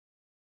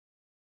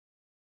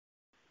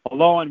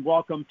Hello and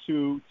welcome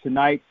to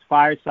tonight's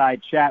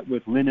Fireside Chat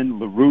with Lyndon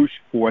LaRouche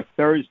for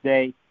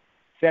Thursday,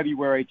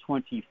 February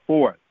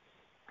 24th.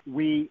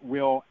 We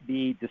will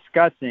be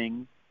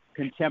discussing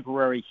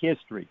contemporary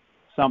history,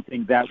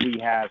 something that we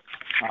have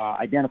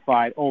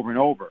identified over and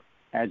over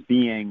as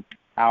being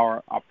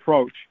our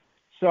approach.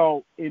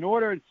 So in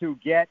order to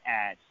get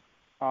at,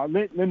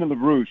 Lyndon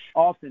LaRouche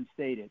often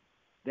stated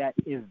that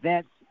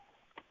events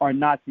are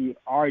not the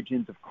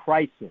origins of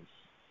crisis,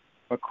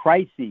 but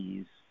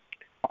crises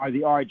are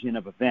the origin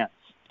of events.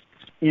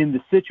 In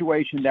the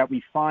situation that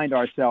we find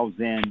ourselves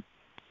in,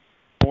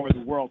 or the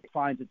world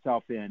finds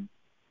itself in,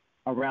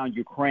 around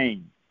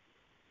Ukraine,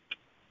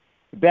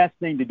 the best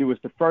thing to do is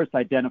to first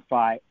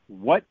identify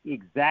what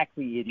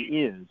exactly it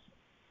is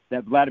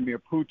that Vladimir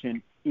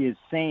Putin is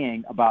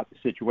saying about the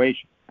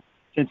situation.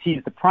 Since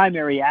he's the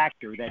primary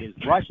actor, that is,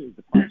 Russia is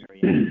the primary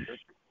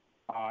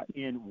actor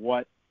in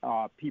what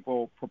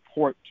people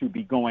purport to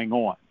be going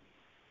on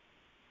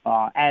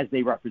as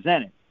they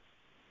represent it.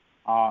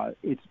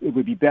 It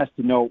would be best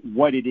to know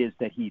what it is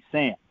that he's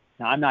saying.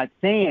 Now, I'm not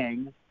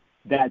saying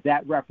that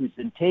that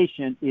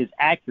representation is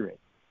accurate,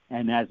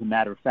 and as a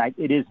matter of fact,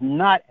 it is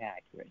not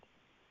accurate.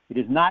 It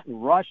is not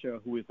Russia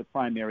who is the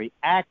primary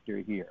actor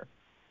here,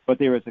 but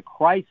there is a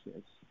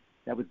crisis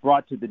that was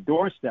brought to the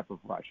doorstep of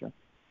Russia,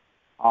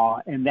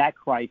 and that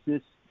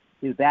crisis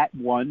is that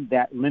one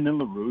that Lyndon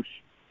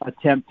LaRouche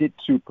attempted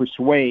to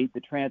persuade the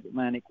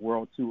transatlantic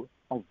world to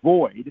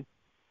avoid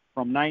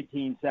from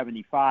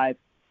 1975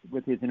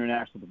 with his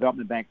International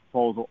Development Bank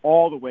proposal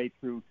all the way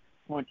through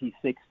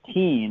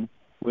 2016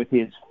 with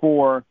his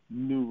four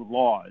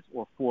laws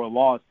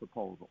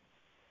proposal.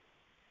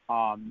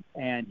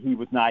 And he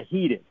was not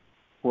heeded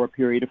for a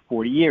period of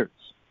 40 years.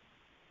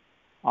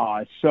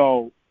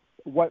 So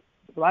what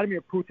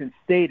Vladimir Putin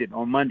stated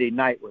on Monday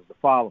night was the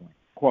following,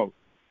 quote,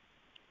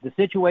 "The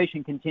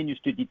situation continues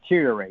to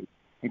deteriorate,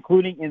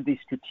 including in the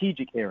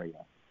strategic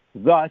area.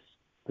 Thus,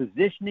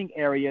 positioning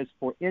areas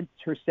for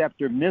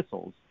interceptor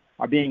missiles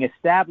are being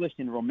established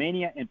in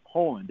Romania and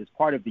Poland as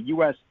part of the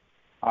U.S.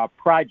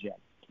 Project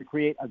to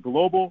create a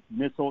global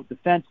missile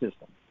defense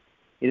system.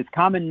 It is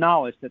common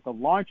knowledge that the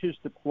launchers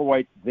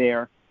deployed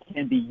there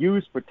can be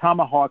used for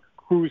Tomahawk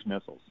cruise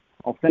missiles,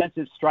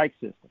 offensive strike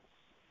systems.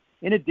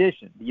 In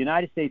addition, the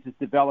United States is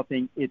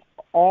developing its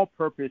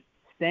all-purpose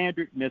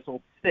Standard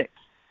Missile 6,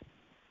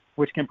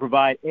 which can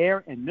provide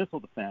air and missile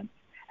defense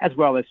as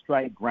well as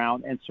strike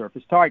ground and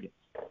surface targets.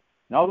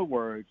 In other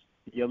words,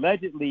 the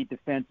allegedly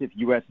defensive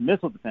U.S.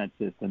 missile defense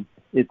system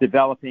is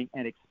developing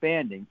and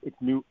expanding its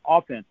new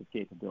offensive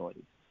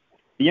capabilities.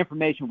 The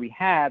information we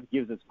have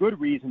gives us good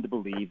reason to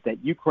believe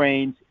that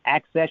Ukraine's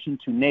accession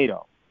to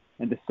NATO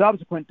and the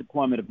subsequent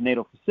deployment of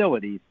NATO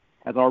facilities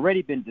has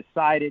already been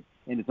decided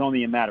and is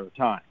only a matter of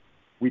time.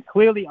 We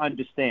clearly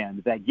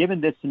understand that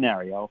given this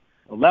scenario,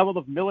 the level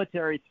of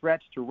military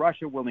threats to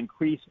Russia will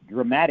increase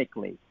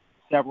dramatically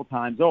several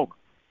times over.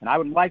 And I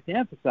would like to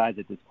emphasize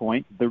at this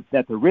point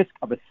that the risk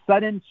of a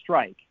sudden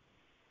strike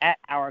at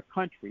our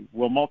country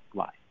will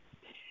multiply.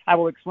 I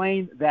will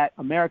explain that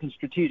American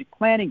strategic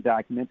planning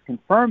documents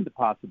confirm the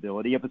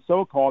possibility of a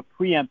so-called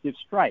preemptive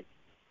strike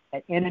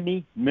at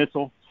enemy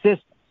missile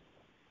systems.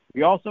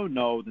 We also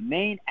know the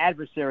main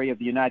adversary of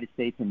the United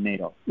States and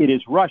NATO. It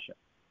is Russia.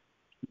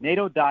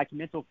 NATO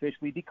documents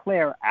officially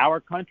declare our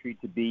country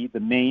to be the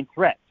main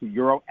threat to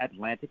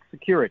Euro-Atlantic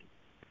security.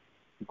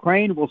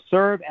 Ukraine will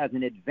serve as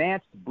an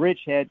advanced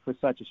bridgehead for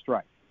such a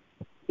strike.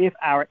 If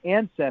our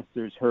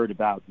ancestors heard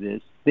about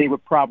this, they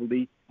would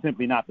probably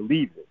simply not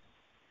believe this.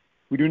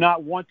 We do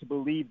not want to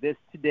believe this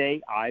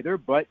today either,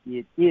 but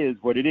it is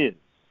what it is.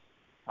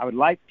 I would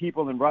like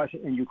people in Russia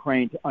and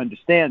Ukraine to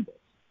understand this.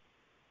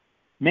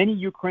 Many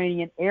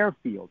Ukrainian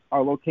airfields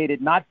are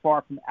located not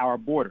far from our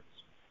borders.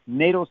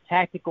 NATO's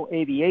tactical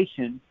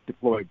aviation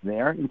deployed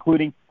there,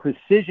 including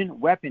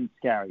precision weapons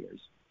carriers,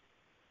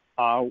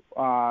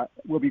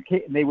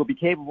 they will be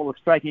capable of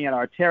striking at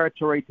our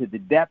territory to the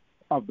depth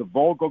of the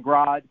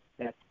Volgograd,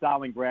 that's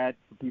Stalingrad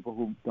for people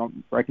who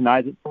don't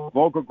recognize it,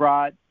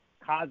 Volgograd,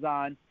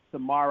 Kazan,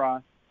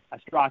 Samara,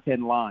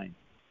 Astrakhan line.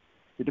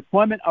 The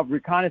deployment of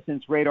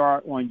reconnaissance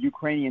radar on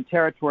Ukrainian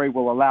territory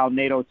will allow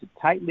NATO to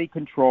tightly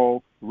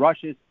control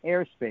Russia's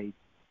airspace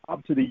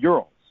up to the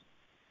Urals.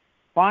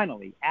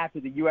 Finally,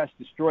 after the U.S.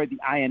 destroyed the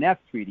INF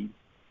Treaty,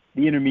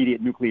 the Intermediate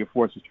Nuclear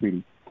Forces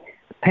Treaty,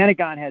 the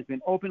Pentagon has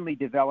been openly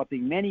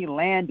developing many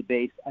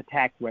land-based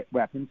attack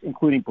weapons,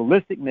 including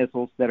ballistic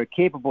missiles that are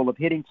capable of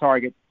hitting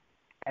targets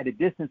at a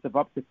distance of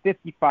up to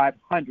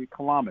 5,500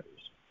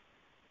 kilometers.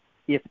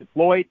 If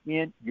deployed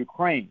in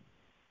Ukraine,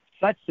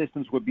 such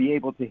systems would be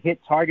able to hit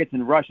targets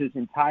in Russia's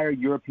entire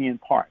European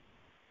part.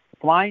 The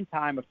flying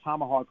time of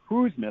Tomahawk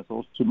cruise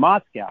missiles to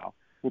Moscow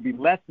will be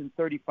less than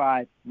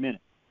 35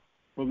 minutes.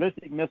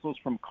 Ballistic missiles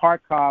from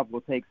Kharkov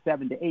will take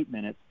 7 to 8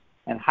 minutes,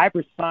 and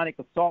hypersonic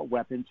assault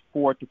weapons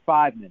 4 to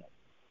 5 minutes.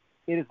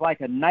 It is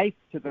like a knife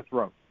to the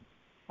throat.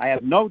 I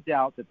have no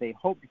doubt that they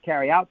hope to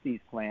carry out these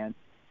plans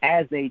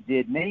as they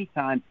did many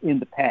times in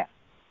the past,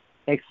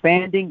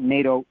 expanding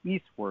NATO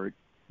eastward,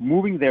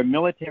 moving their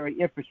military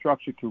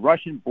infrastructure to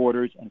Russian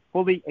borders and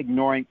fully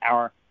ignoring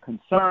our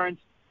concerns,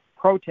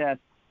 protests,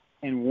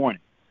 and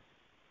warnings.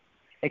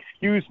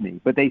 Excuse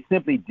me, but they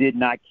simply did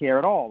not care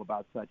at all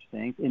about such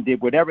things and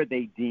did whatever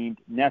they deemed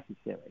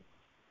necessary.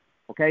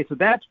 Okay, so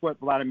that's what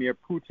Vladimir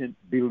Putin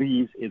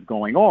believes is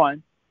going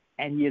on,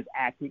 and he is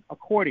acting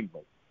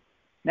accordingly.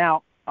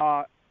 Now,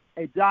 an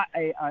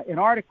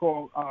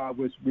article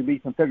was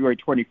released on February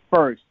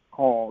 21st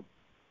called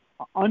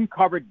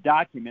Uncovered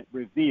Document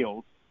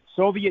Reveals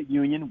Soviet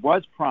Union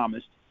Was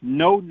Promised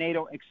No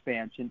NATO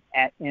Expansion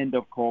at End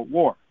of Cold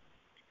War.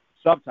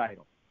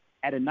 Subtitle: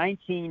 At a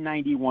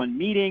 1991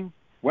 meeting,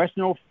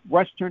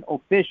 Western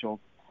officials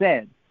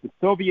said the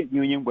Soviet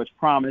Union was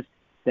promised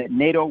that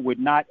NATO would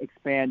not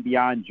expand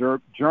beyond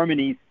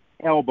Germany's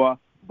Elbe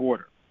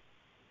border.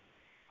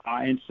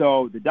 And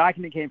so the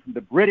document came from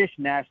the British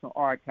National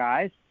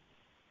Archives.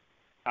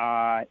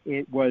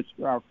 It was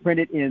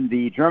printed in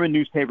the German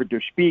newspaper Der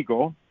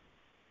Spiegel.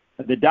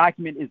 The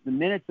document is the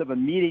minutes of a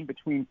meeting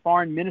between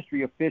foreign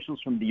ministry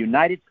officials from the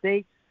United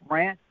States,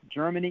 France,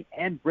 Germany,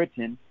 and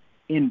Britain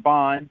in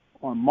Bonn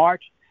on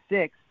March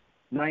 6,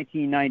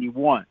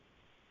 1991.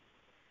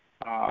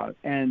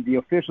 And the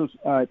officials,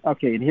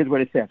 and here's what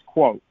it says,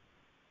 quote,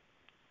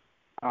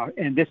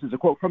 and this is a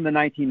quote from the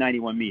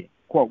 1991 meeting,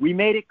 quote, "We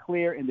made it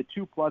clear in the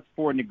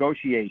 2+4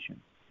 negotiations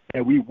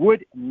that we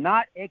would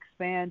not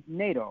expand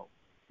NATO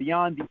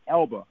beyond the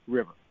Elbe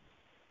River.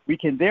 We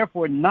can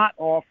therefore not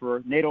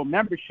offer NATO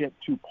membership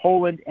to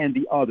Poland and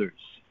the others."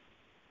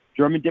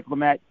 German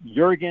diplomat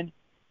Jürgen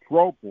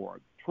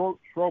Troborg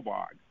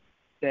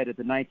said at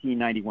the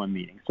 1991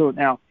 meeting. So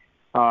now,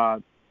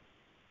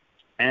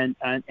 and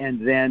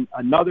then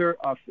another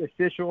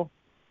official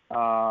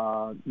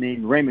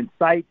named Raymond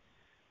Seitz,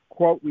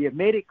 quote, "We have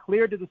made it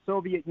clear to the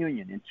Soviet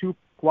Union in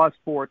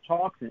 2+4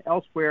 talks and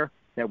elsewhere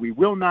that we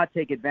will not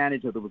take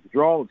advantage of the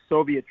withdrawal of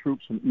Soviet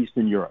troops from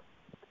Eastern Europe."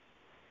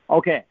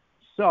 Okay,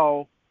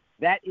 so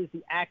that is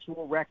the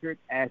actual record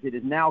as it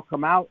has now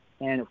come out.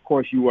 And, of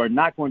course, you are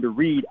not going to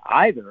read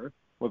either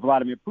what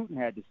Vladimir Putin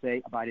had to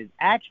say about his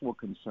actual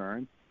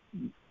concern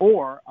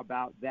or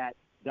about that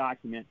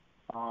document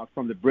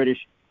from the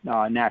British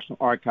National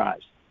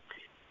Archives.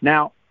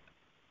 Now,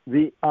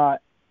 the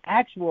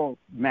actual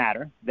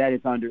matter that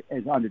is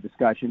under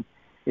discussion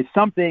is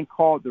something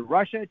called the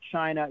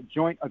Russia-China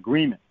Joint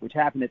Agreement, which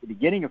happened at the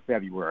beginning of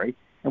February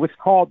and was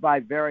called by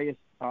various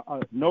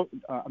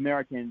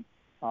American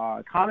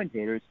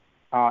commentators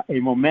a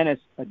momentous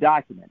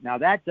document. Now,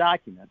 that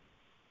document,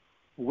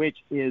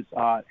 which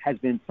has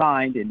been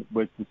signed and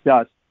was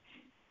discussed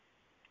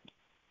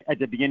at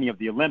the beginning of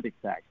the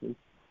Olympics, actually,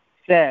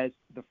 says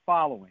the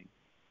following.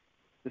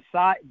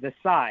 The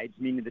sides,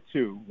 meaning the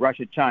two,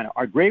 Russia and China,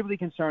 are gravely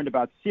concerned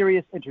about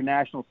serious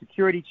international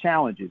security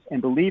challenges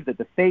and believe that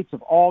the fates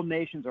of all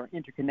nations are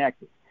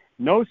interconnected.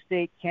 No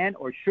state can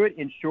or should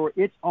ensure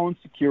its own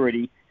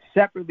security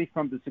separately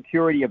from the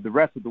security of the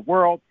rest of the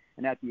world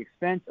and at the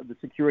expense of the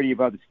security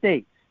of other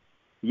states.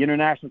 The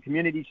international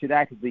community should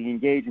actively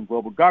engage in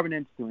global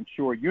governance to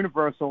ensure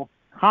universal,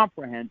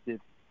 comprehensive,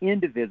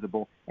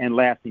 indivisible, and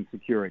lasting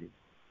security.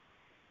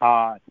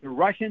 The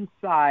Russian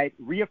side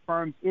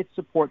reaffirms its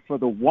support for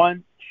the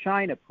One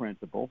China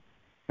principle,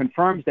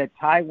 confirms that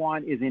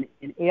Taiwan is an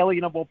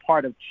inalienable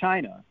part of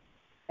China,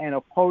 and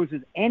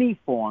opposes any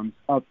forms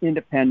of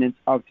independence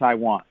of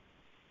Taiwan.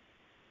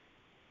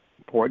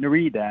 Important to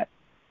read that.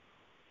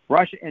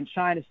 Russia and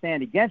China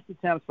stand against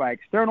attempts by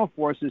external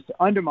forces to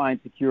undermine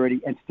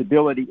security and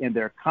stability in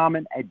their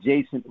common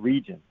adjacent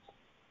regions.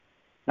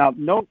 Now,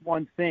 note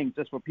one thing,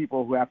 just for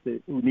people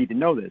who need to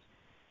know this.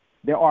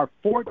 There are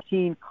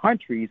 14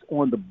 countries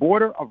on the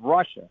border of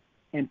Russia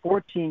and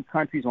 14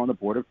 countries on the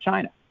border of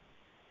China.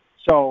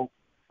 So,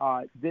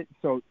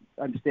 so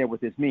understand what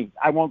this means.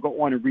 I won't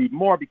go on and read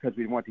more because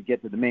we want to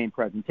get to the main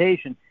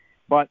presentation,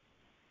 but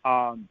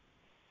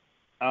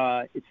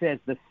it says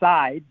the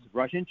sides,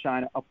 Russia and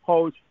China,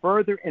 oppose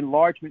further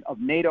enlargement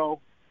of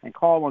NATO and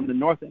call on the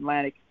North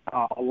Atlantic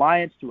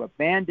Alliance to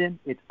abandon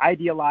its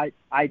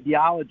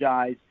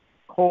ideologized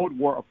Cold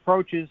War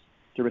approaches,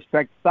 to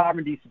respect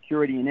sovereignty,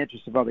 security, and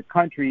interests of other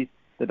countries,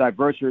 the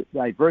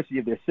diversity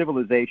of their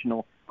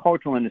civilizational,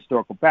 cultural, and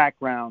historical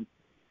backgrounds,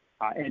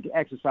 and to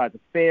exercise a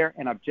fair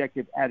and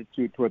objective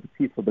attitude toward the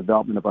peaceful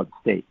development of other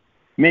states.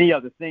 Many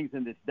other things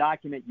in this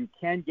document. You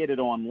can get it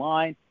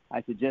online.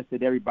 I suggest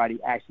that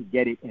everybody actually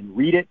get it and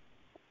read it.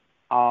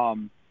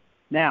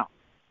 Now,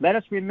 let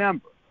us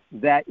remember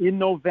that in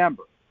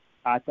November,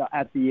 at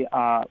the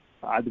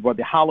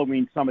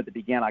Halloween summit that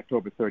began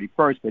October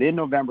 31st, but in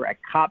November at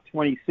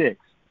COP26,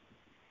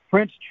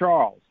 Prince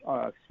Charles,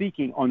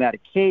 speaking on that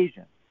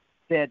occasion,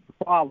 said the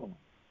following: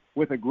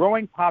 "With a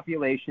growing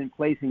population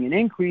placing an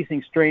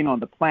increasing strain on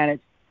the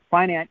planet's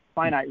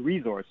finite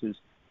resources,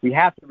 we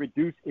have to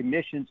reduce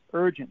emissions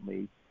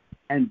urgently,"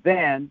 and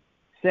then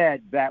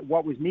said that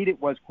what was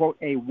needed was, quote,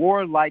 "a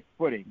warlike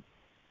footing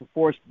to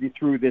force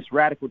through this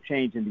radical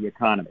change in the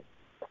economy."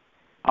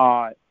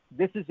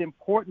 This is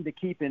important to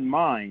keep in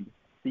mind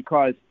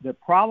because the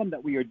problem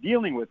that we are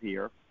dealing with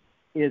here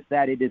is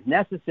that it is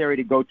necessary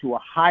to go to a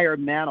higher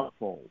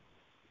manifold.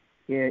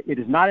 It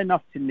is not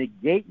enough to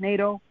negate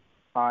NATO,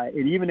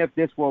 and even if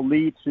this will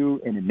lead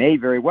to, and it may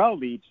very well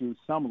lead to,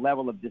 some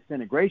level of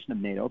disintegration of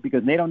NATO,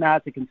 because NATO now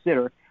has to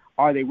consider,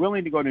 are they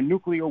willing to go to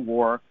nuclear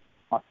war,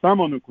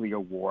 thermonuclear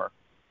war,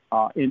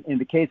 in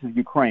the case of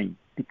Ukraine?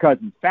 Because,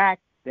 in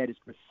fact, that is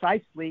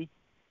precisely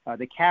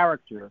the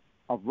character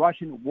of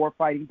Russian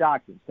warfighting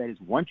doctrines. That is,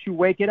 once you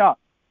wake it up,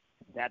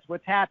 that's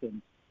what's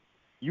happened,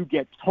 you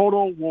get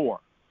total war.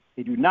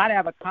 They do not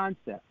have a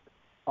concept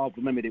of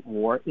limited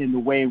war in the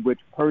way in which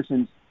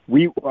persons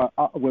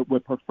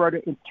would prefer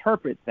to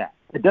interpret that.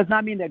 It does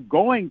not mean they're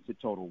going to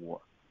total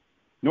war,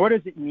 nor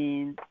does it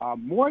mean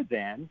more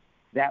than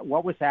that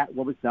what was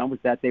done was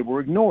that they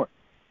were ignored.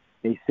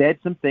 They said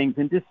some things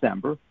in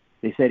December.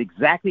 They said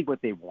exactly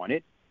what they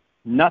wanted.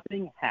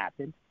 Nothing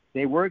happened.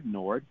 They were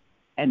ignored,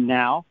 and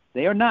now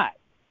they are not.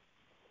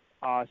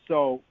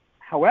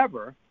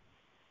 However,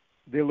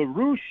 the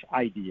LaRouche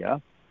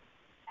idea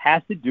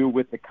has to do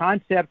with the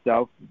concept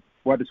of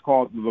what is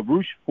called the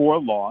LaRouche Four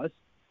Laws.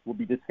 We'll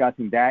be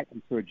discussing that,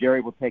 and so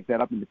Gerry will take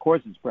that up in the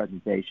course of his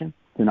presentation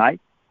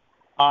tonight.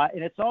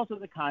 And it's also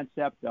the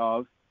concept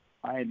of,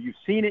 and you've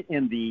seen it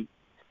in the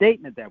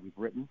statement that we've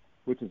written,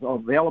 which is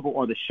available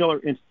on the Schiller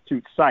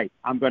Institute site.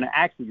 I'm going to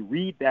actually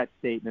read that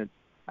statement,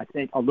 I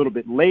think, a little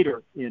bit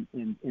later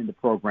in the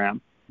program,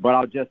 but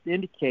I'll just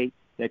indicate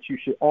that you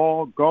should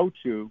all go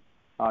to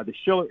the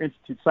Schiller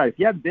Institute site. If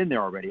you haven't been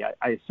there already,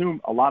 I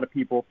assume a lot of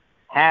people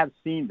have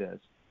seen this,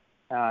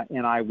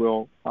 and I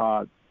will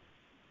I'm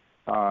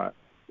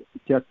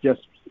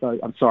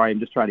sorry, I'm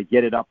just trying to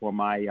get it up on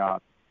my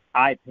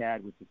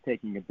iPad, which is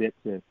taking a bit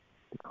to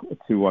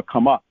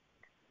come up.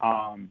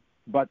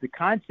 But the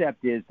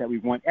concept is that we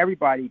want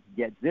everybody to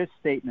get this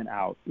statement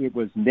out. It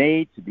was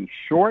made to be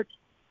short,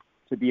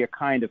 to be a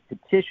kind of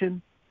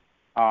petition,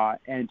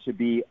 and to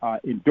be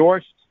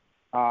endorsed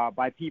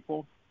by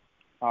people,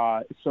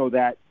 so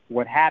that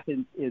what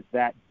happens is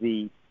that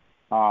there's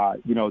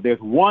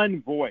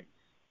one voice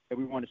that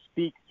we want to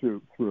speak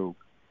through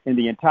in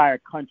the entire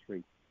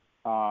country.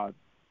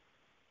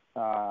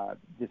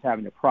 Just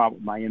having a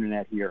problem with my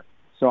internet here,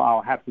 so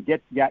I'll have to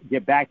get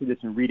back to this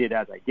and read it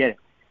as I get it.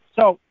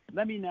 So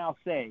let me now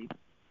say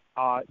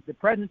the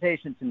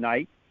presentation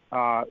tonight,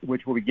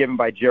 which will be given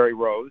by Gerry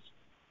Rose,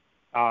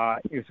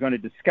 is going to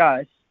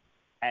discuss,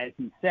 as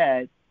he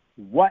said,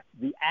 what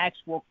the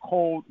actual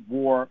Cold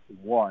War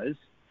was.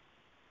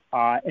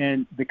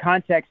 And the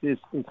context is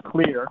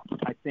clear,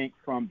 I think,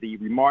 from the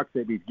remarks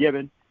that we've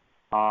given.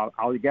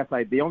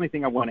 The only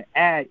thing I want to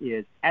add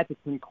is, at the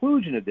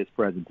conclusion of this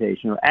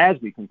presentation, or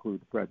as we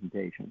conclude the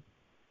presentation,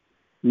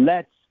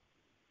 let's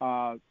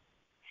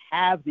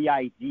have the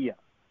idea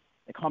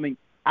that coming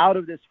out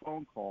of this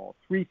phone call,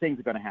 three things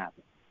are going to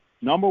happen.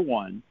 Number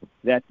one,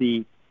 that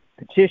the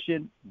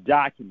petition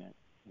document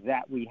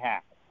that we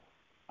have,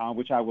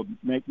 which I will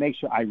make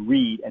sure I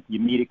read at the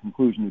immediate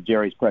conclusion of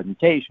Gerry's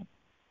presentation,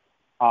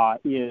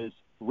 is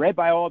read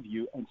by all of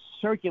you and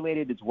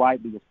circulated as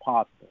widely as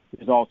possible.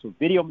 There's also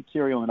video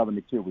material and other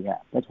material we have.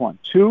 That's one.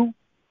 Two,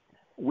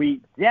 we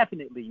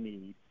definitely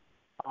need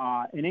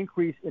an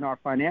increase in our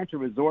financial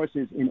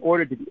resources in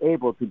order to be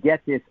able to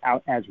get this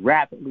out as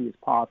rapidly as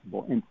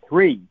possible. And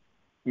three,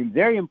 and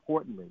very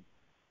importantly,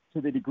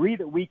 to the degree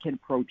that we can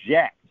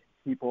project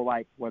people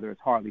like, whether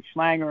it's Harley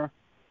Schlanger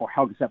or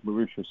Helga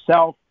Sepp-LaRouche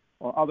herself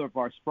or other of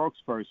our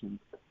spokespersons,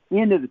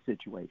 into the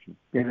situation,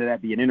 whether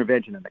that be an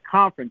intervention in the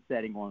conference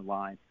setting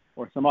online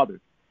or some others.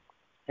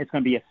 It's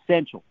going to be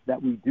essential that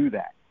we do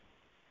that.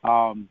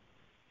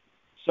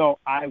 So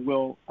I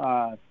will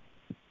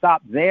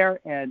stop there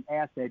and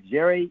ask that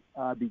Gerry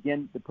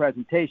begin the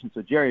presentation.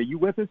 So, Gerry, are you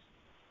with us?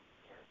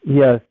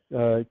 Yes.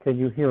 Can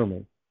you hear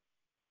me?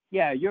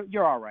 Yeah,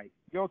 you're all right.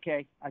 You're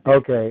okay.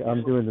 Okay,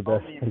 I'm doing the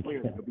best. You'll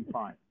be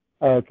fine.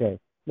 Okay.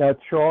 Now,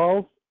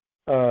 Charles,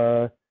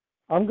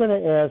 I'm going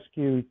to ask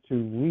you to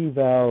leave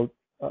out.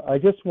 I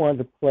just wanted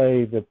to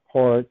play the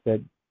part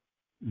that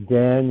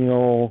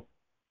Daniel,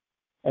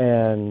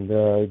 and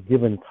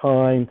given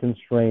time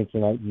constraints,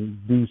 and I can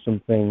do some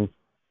things,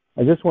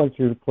 I just want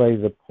you to play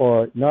the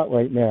part, not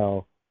right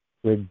now,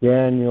 where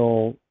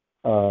Daniel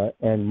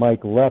and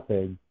Mike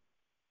Lepid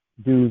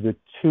do the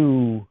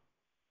two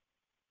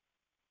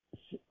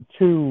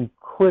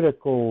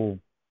critical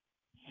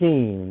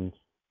scenes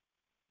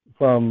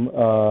from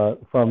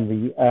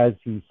the As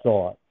He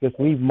Saw It. Just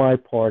leave my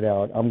part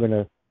out. I'm going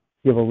to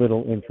give a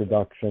little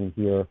introduction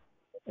here,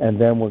 and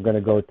then we're going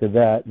to go to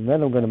that, and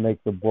then I'm going to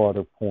make the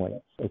broader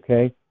points.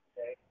 Okay?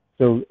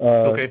 So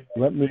okay.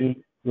 Let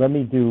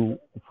me do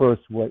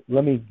first.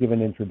 Let me give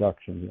an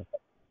introduction here.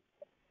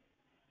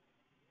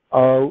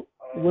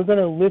 We're going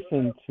to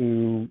listen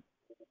to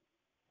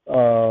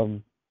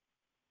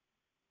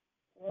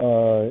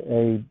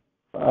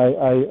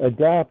I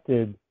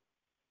adapted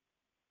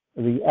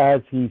the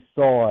As He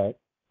Saw It,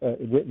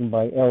 written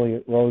by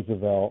Elliot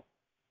Roosevelt,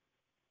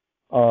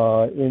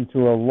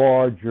 into a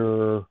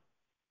larger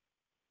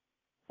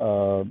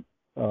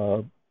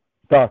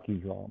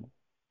docudrama.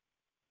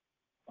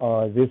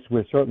 This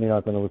we're certainly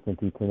not going to listen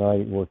to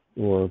tonight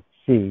or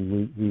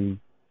see.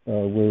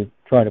 We're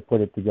trying to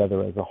put it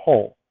together as a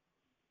whole.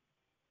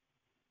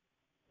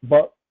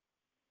 But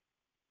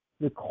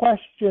the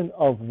question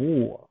of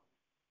war,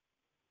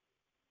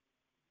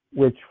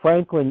 which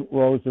Franklin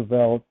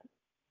Roosevelt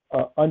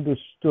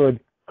understood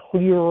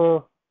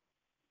clearer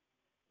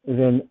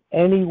than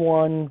any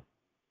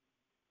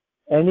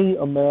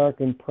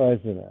American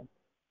president,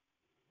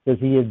 because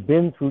he had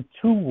been through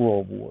 2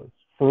 world wars,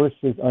 first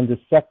as Under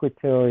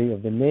Secretary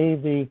of the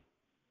Navy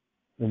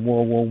in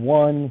World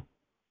War I,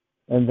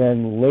 and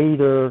then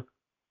later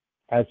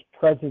as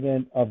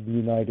President of the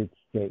United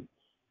States.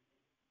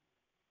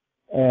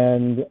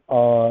 And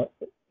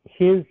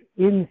his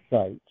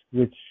insight,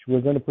 which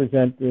we're going to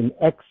present in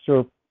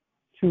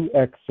 2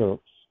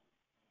 excerpts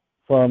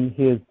from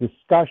his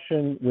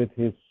discussion with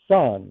his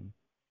son,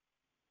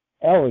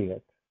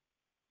 Elliot,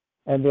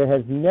 and there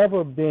has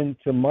never been,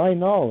 to my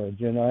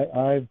knowledge, and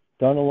I've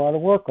done a lot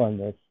of work on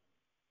this,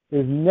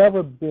 there's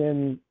never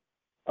been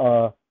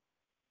the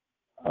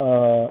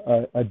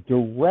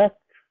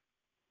direct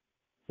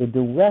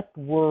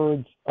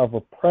words of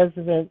a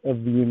president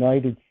of the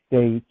United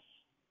States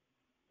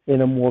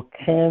in a more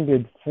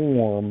candid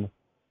form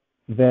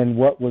than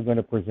what we're going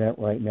to present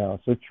right now.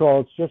 So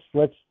Charles, just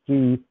let's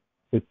do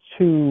the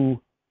 2,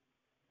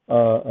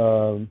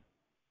 the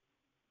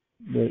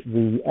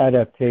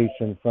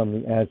adaptation from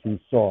the As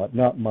He Saw It,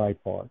 not my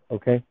part,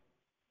 okay?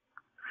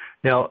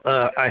 Now,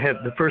 I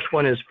have, the first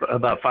one is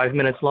about 5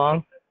 minutes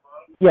long.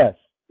 Yes,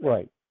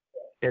 right.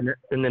 And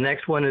the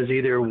next one is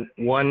either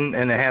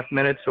 1.5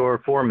 minutes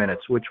or 4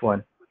 minutes. Which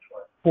one?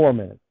 4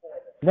 minutes.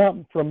 Not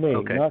from me.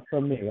 Okay. Not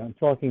from me. I'm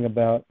talking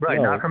about. Right.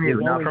 No, not from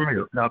you. Not from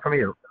you. Not from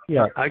you.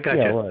 Yeah. I got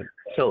you. Right.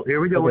 So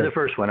here we go with the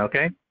first one.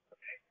 Okay.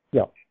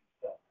 Yeah.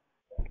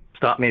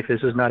 Stop me if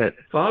this is not it.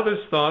 Father's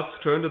thoughts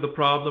turned to the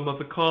problem of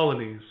the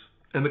colonies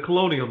and the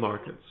colonial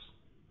markets,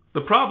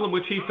 the problem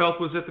which he felt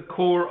was at the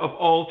core of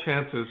all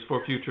chances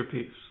for future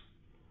peace.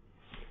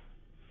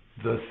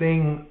 The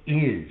thing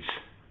is,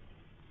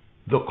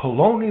 the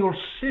colonial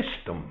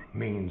system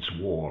means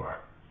war.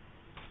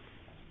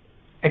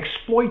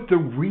 Exploit the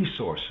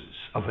resources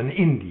of an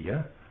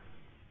India,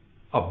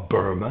 a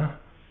Burma,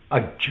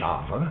 a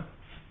Java.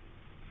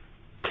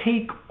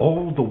 Take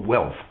all the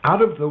wealth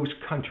out of those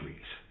countries,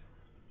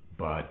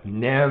 but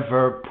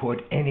never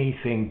put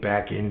anything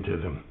back into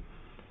them.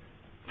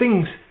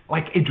 Things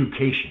like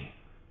education,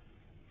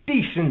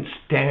 decent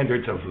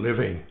standards of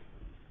living,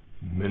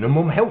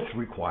 minimum health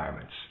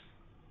requirements.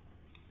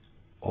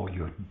 All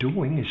you're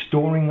doing is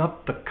storing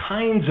up the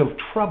kinds of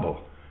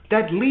trouble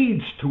that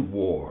leads to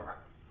war.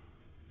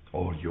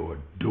 All you're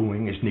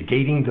doing is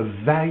negating the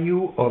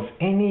value of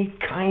any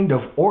kind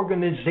of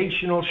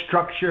organizational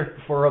structure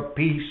for a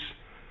peace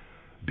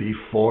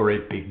before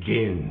it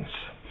begins.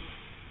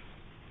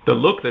 The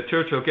look that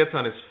Churchill gets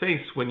on his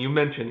face when you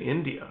mention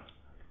India.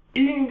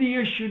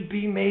 India should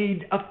be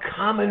made a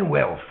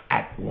commonwealth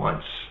at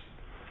once.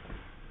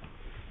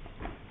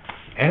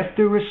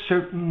 After a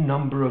certain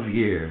number of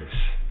years,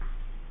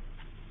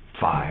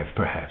 5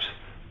 perhaps,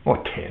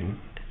 or 10,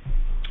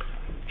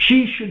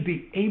 she should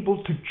be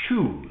able to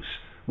choose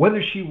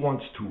whether she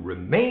wants to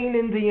remain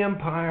in the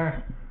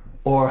empire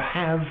or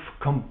have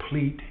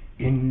complete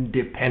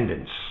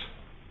independence.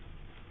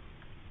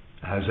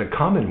 As a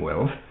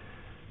commonwealth,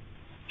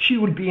 she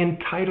would be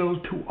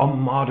entitled to a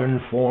modern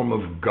form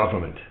of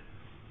government,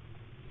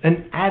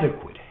 an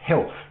adequate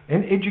health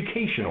and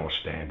educational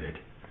standard.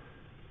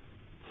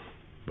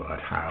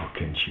 But how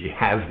can she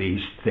have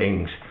these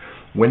things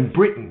when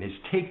Britain is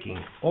taking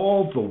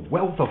all the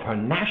wealth of her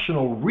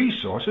national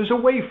resources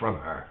away from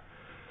her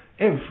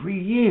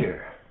every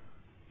year?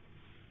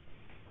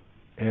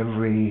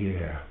 Every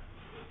year,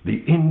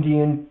 the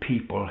Indian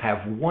people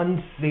have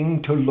one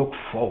thing to look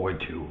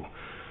forward to,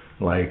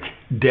 like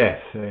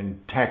death and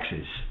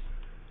taxes.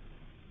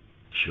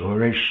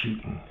 Sure as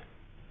shooting,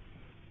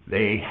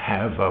 they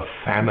have a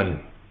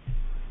famine.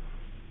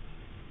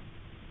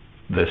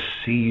 The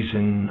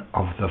season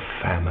of the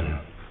famine,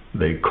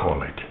 they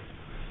call it.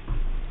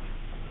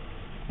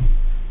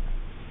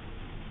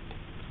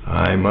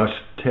 I must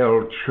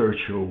tell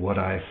Churchill what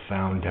I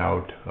found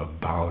out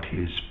about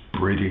his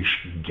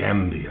British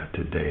Gambia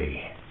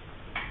today.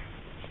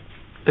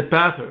 At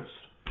Bathurst.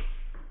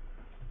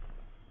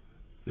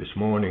 This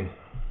morning,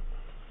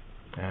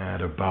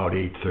 at about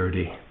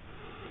 8:30,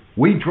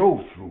 we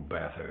drove through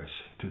Bathurst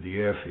to the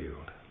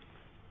airfield.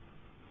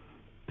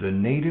 The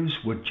natives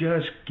were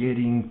just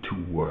getting to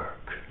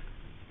work.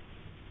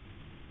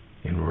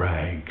 In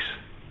rags,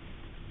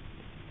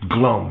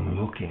 glum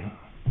looking.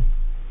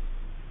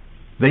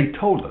 They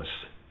told us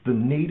the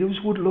natives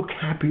would look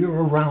happier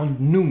around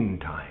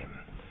noontime,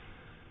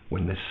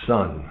 when the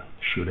sun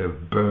should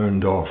have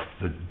burned off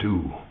the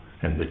dew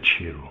and the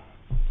chill.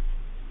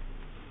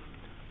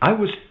 I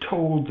was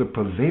told the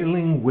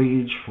prevailing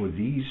wage for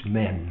these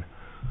men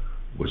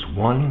was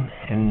 1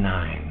 and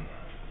 9.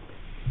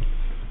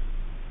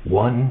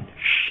 1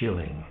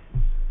 shilling,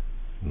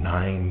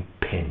 9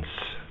 pence.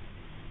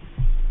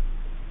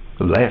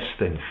 Less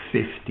than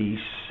 50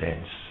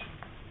 cents.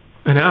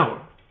 An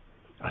hour.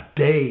 A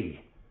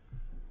day.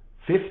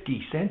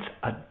 50 cents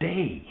a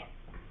day.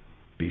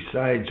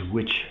 Besides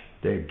which,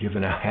 they're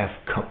given a half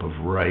cup of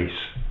rice.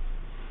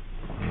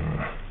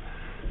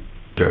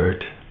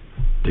 Dirt,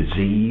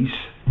 disease,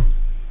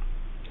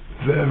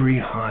 very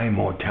high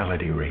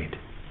mortality rate.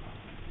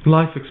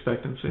 Life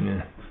expectancy.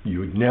 Yeah,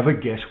 you'd never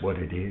guess what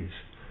it is.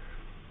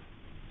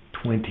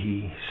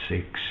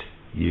 26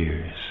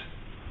 years.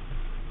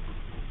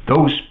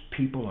 Those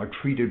people are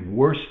treated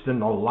worse than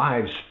the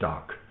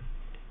livestock.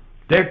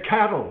 Their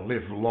cattle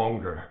live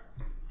longer.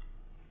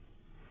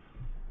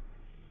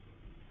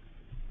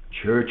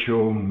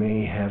 Churchill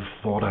may have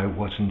thought I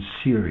wasn't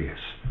serious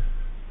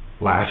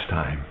last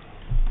time.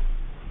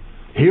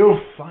 He'll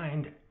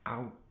find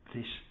out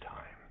this time.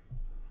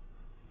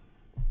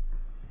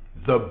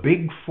 The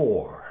Big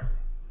Four,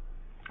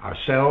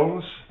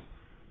 ourselves,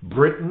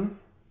 Britain,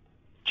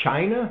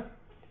 China,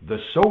 the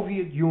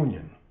Soviet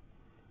Union,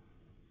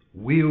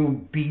 will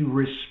be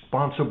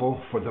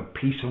responsible for the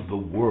peace of the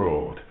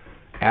world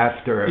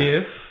after...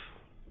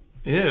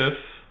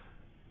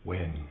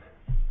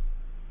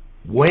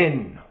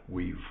 When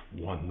we've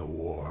won the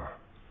war.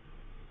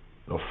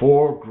 The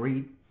four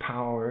great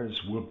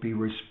powers will be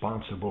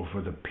responsible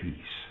for the peace.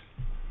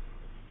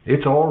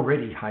 It's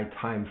already high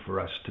time for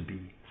us to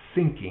be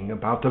thinking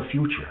about the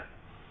future.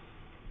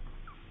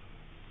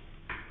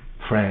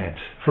 France,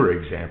 for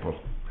example.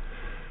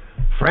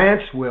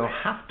 France will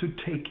have to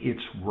take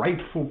its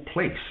rightful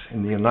place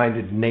in the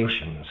United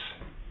Nations.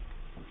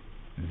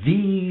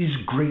 These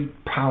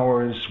great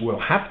powers will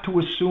have to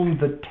assume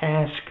the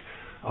task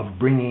of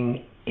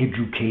bringing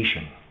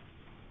education,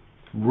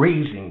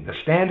 raising the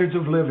standards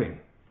of living,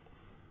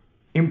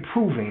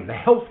 improving the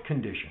health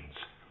conditions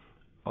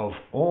of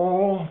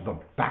all the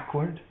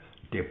backward,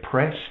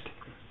 depressed,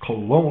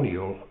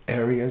 colonial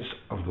areas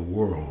of the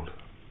world.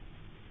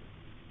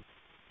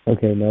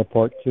 Okay, now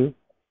part two.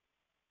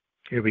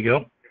 Here we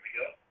go.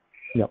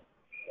 Yep.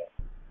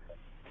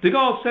 De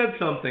Gaulle said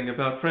something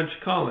about French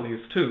colonies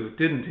too,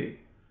 didn't he?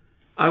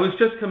 I was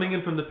just coming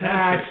in from the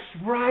pantry.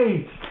 That's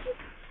right.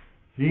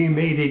 He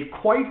made it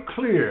quite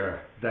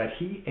clear that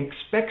he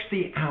expects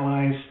the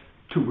Allies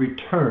to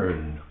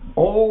return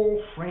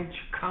all French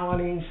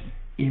colonies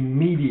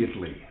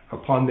immediately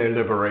upon their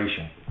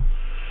liberation.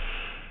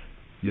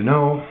 You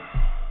know,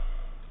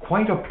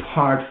 quite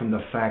apart from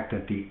the fact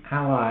that the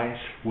Allies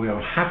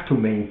will have to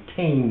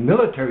maintain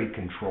military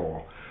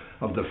control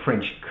of the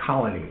French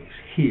colonies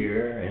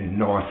here in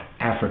North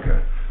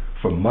Africa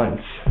for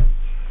months,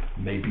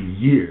 maybe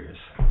years,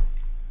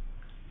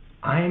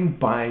 I'm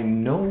by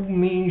no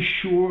means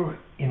sure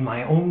in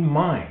my own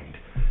mind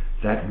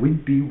that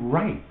we'd be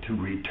right to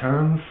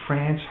return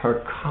France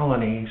her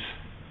colonies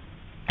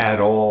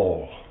at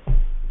all,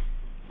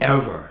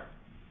 ever,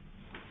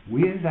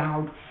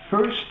 without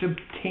first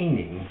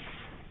obtaining,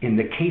 in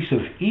the case of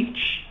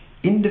each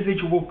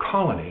individual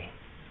colony,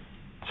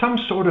 some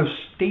sort of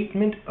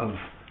statement of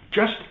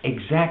just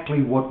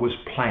exactly what was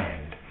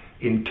planned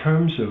in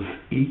terms of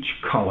each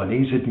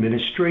colony's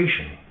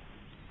administration.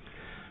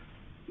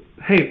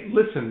 Hey,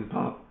 listen,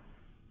 Pop.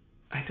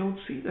 I don't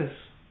see this.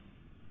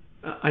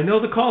 I know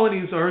the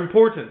colonies are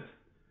important,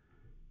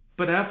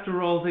 but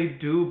after all, they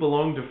do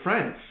belong to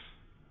France.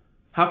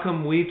 How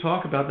come we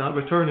talk about not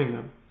returning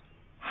them?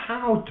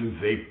 How do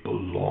they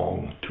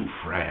belong to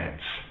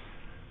France?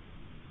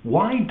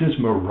 Why does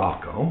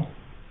Morocco,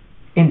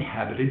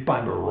 inhabited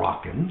by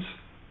Moroccans,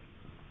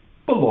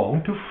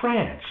 belong to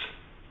France?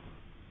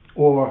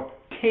 Or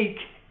take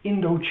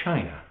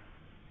Indochina.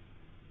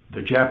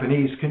 The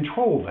Japanese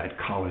control that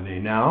colony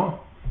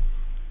now.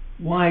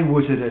 Why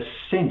was it a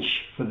cinch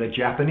for the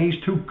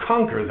Japanese to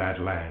conquer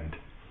that land?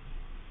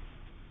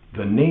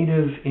 The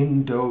native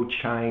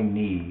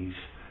Indo-Chinese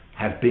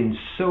have been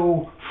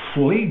so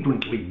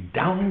flagrantly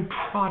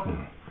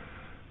downtrodden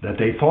that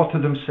they thought to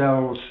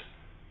themselves,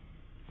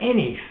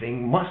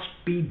 anything must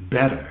be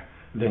better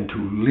than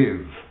to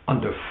live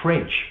under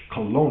French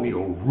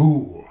colonial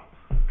rule.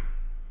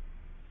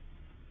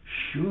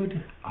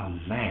 Should a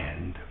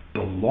land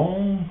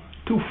belong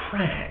to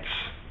France?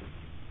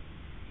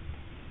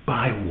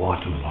 By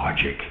what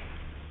logic?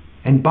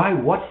 And by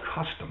what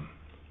custom?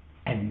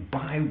 And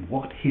by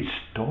what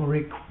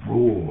historic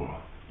rule?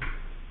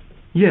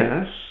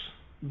 Yes,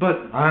 but...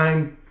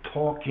 I'm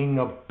talking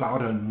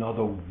about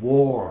another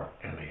war,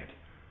 Elliot.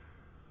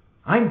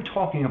 I'm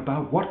talking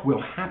about what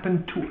will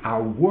happen to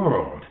our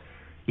world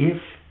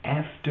if,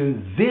 after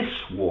this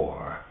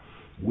war,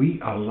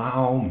 we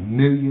allow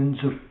millions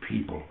of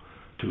people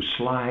to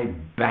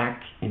slide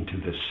back into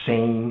the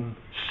same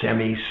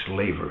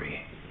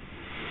semi-slavery.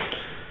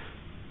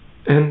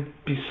 And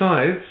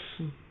besides,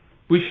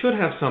 we should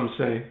have some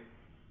say.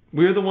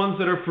 We're the ones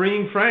that are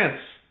freeing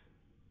France.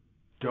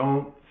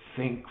 Don't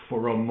think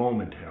for a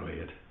moment,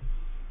 Elliot,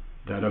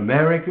 that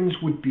Americans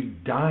would be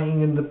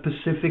dying in the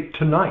Pacific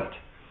tonight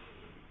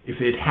if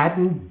it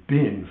hadn't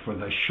been for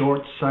the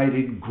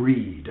short-sighted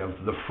greed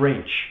of the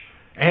French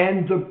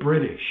and the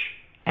British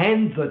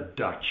and the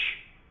Dutch.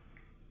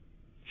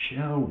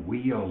 Shall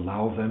we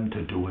allow them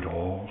to do it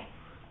all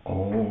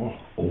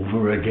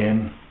over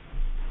again?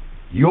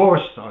 Your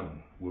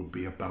son will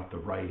be about the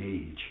right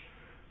age,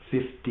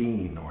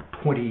 15 or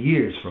 20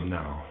 years from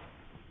now.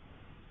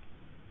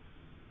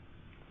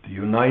 The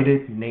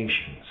United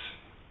Nations,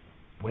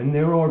 when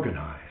they're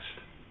organized,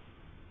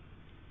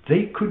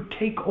 they could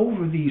take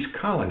over these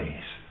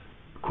colonies,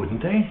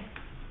 couldn't they?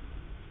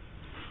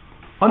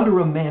 Under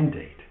a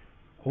mandate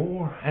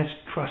or as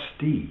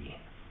trustee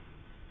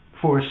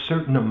for a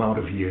certain amount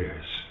of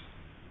years.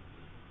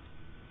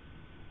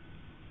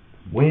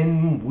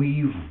 When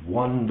we've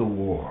won the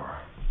war,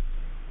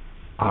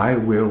 I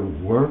will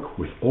work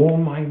with all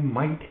my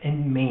might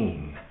and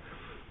main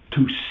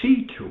to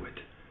see to it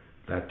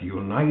that the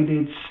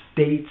United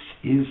States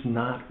is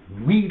not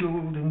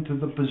wheedled into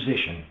the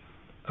position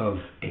of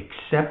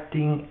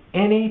accepting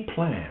any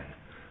plan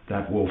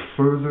that will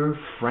further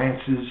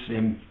France's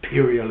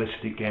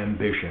imperialistic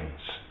ambitions,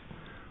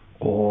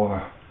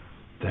 or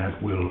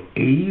that will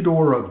aid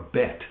or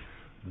abet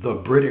the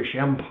British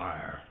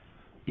Empire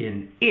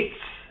in its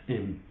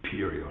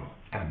imperial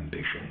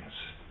ambitions.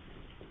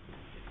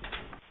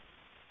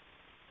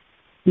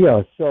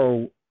 Yeah,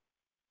 so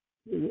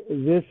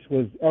this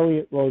was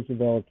Elliot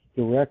Roosevelt's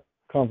direct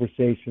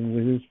conversation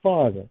with his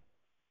father.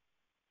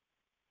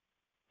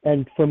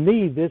 And for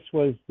me, this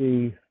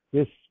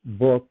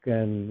book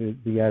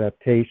and the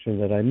adaptation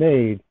that I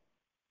made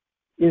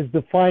is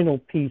the final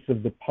piece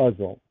of the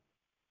puzzle.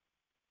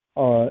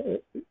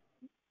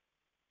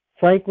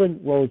 Franklin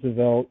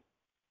Roosevelt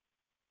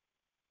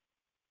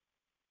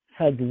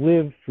had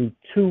lived through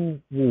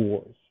 2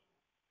 wars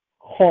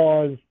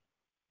caused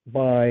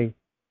by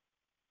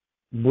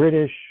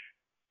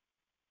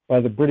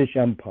the British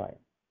Empire.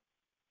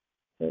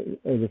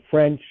 The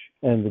French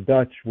and the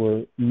Dutch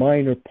were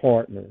minor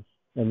partners,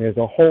 and there's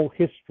a whole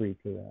history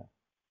to that.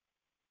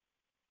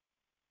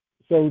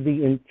 So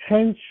the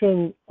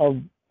intention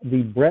of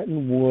the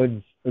Bretton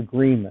Woods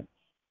agreements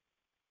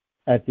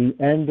at the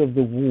end of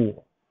the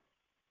war,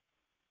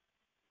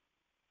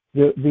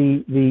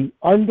 the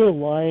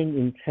underlying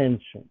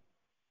intention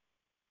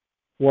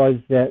was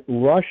that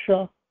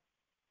Russia,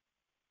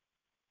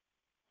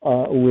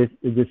 with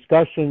the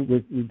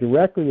discussion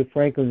directly with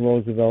Franklin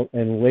Roosevelt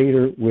and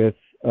later with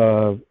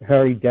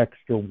Harry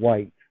Dexter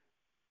White,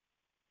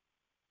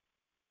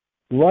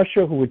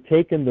 Russia, who had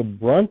taken the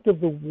brunt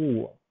of the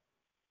war,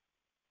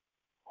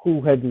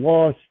 who had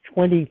lost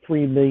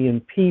 23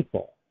 million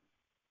people,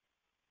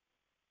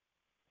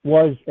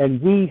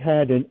 and we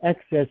had an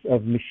excess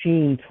of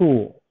machine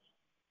tools.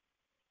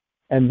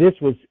 And this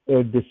was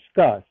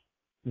discussed,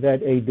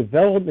 that a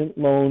development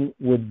loan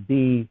would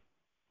be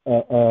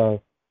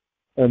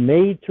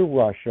made to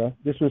Russia.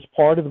 This was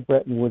part of the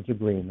Bretton Woods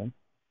Agreement,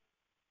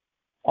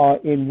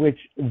 in which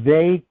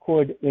they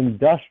could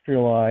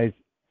industrialize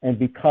and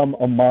become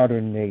a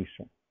modern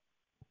nation.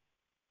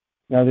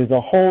 Now, there's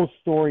a whole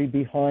story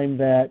behind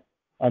that.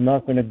 I'm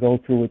not going to go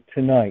through it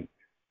tonight.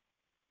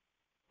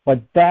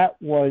 But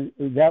that was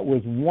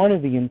one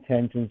of the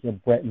intentions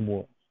of Bretton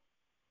Woods.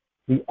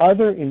 The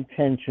other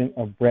intention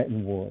of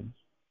Bretton Woods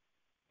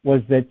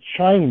was that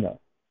China,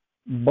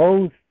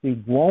 both the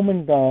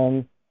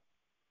Kuomintang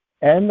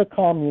and the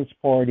Communist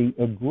Party,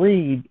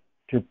 agreed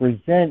to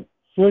present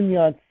Sun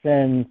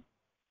Yat-sen's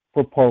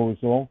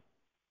proposal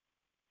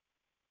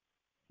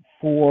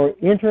for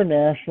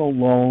international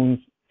loans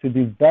to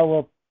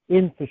develop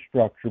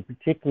infrastructure,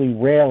 particularly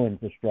rail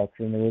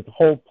infrastructure. And there was a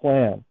whole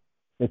plan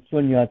that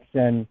Sun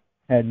Yat-sen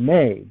had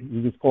made.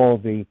 It was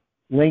called the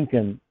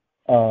Lincoln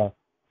of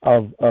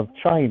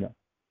China.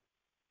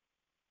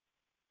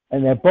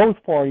 And that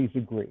both parties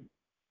agreed.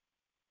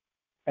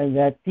 And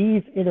that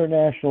these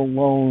international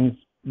loans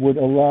would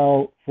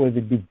allow for the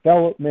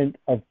development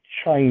of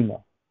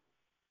China.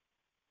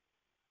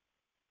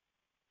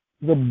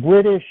 The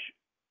British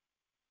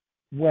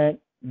went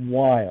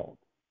wild,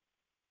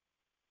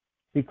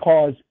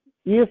 because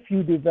if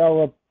you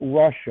develop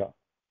Russia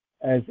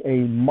as a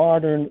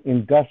modern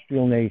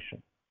industrial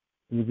nation,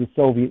 it was the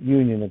Soviet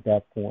Union at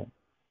that point,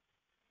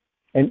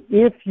 and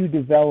if you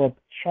develop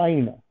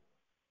China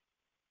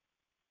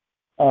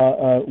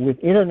with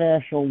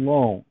international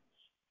loans,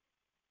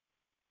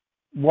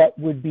 what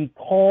would be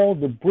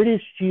called the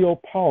British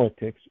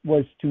geopolitics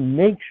was to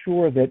make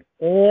sure that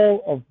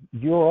all of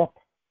Europe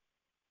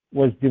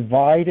was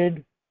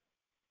divided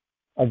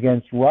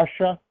against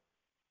Russia,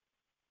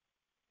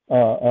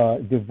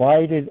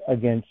 divided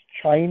against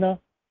China.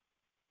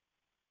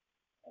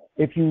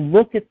 If you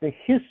look at the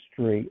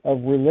history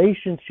of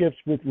relationships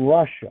with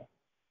Russia,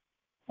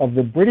 of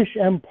the British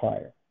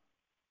Empire,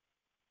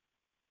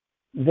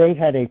 they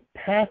had a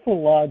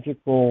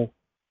pathological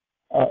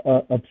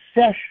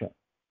obsession,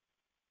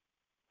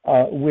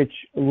 which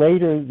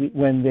later,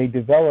 when they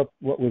developed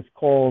what was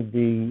called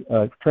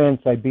the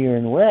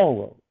Trans-Siberian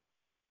Railroad,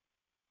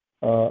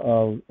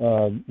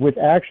 with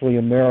actually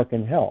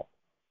American help.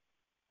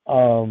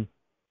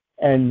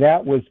 And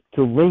that was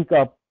to link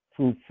up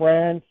through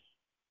France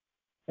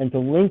and to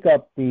link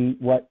up the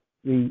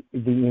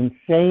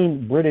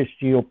insane British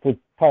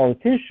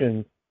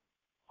geopoliticians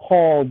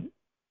called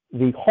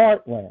the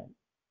heartland,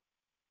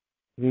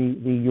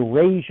 the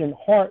Eurasian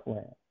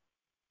heartland.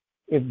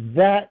 if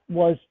that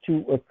was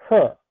to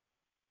occur,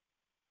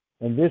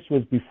 and this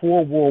was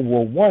before World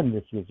War I,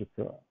 this was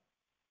occurring,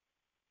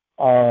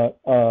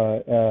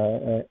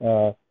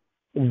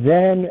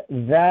 then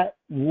that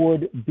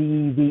would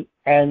be the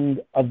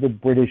end of the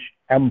British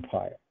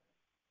Empire.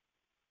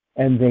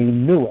 And they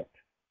knew it.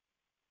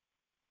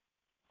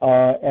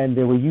 And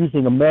they were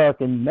using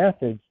American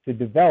methods to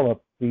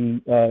develop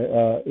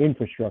the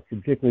infrastructure,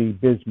 particularly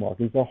Bismarck.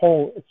 There's a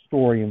whole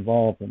story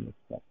involved in this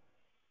stuff.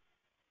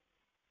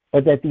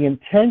 But that the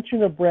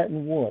intention of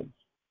Bretton Woods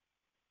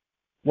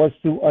was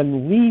to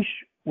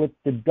unleash with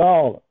the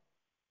dollar,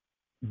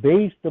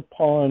 based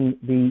upon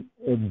the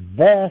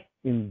vast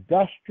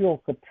industrial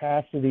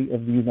capacity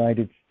of the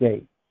United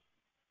States,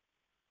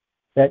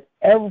 that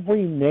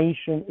every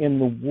nation in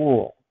the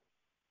world,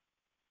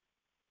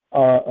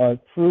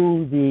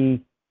 through the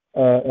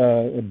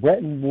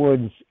Bretton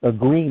Woods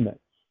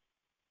agreements,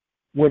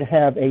 would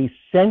have a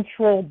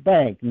central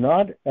bank,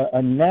 not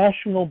a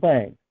national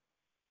bank,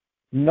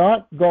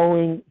 not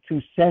going to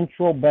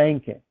central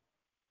banking.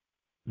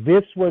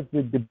 This was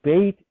the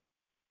debate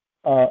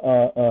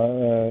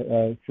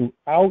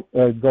throughout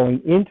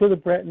going into the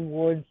Bretton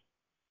Woods,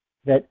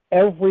 that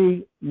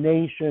every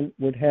nation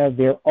would have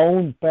their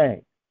own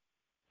bank,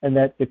 and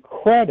that the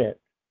credit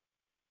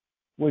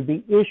would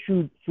be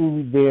issued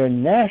through their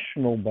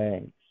national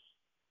banks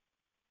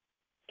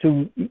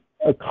to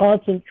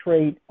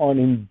concentrate on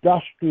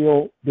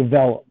industrial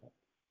development.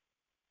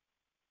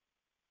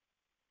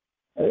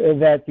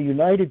 That the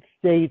United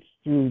States,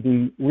 through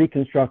the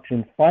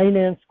Reconstruction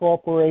Finance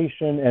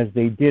Corporation, as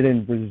they did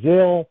in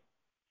Brazil,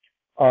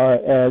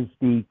 as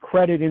the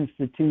credit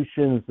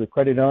institutions, the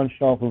Credit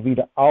Anstalt for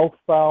Vida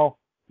Aufbau,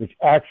 which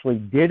actually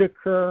did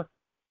occur,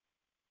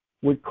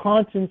 would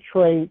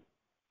concentrate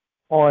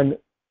on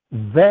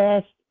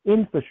vast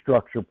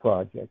infrastructure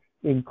projects,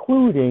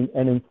 including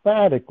and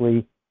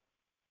emphatically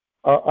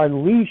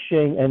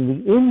unleashing, and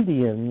the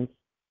Indians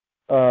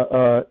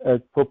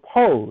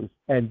proposed,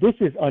 and this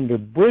is under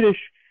British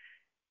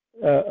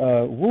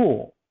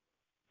rule,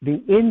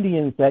 the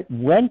Indians that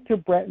went to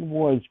Bretton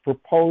Woods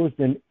proposed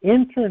an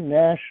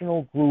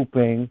international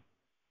grouping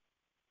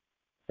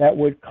that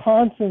would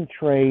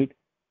concentrate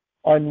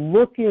on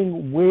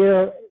looking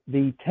where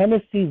the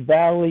Tennessee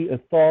Valley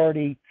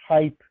Authority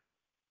type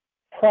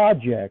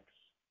projects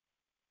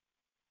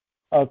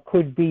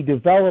could be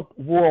developed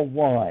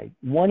worldwide.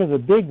 One of the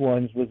big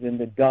ones was in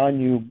the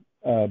Danube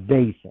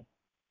Basin.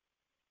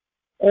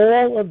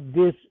 All of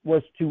this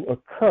was to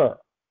occur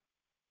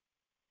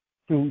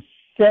through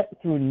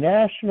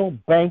national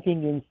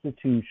banking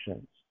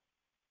institutions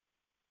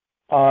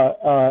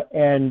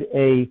and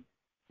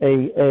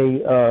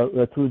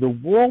through the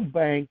World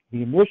Bank,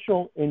 the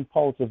initial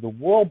impulse of the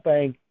World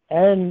Bank,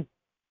 and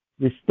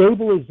the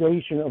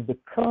stabilization of the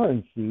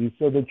currency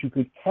so that you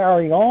could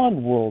carry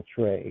on world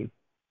trade.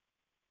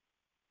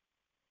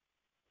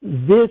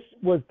 This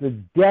was the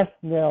death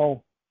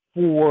knell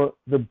for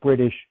the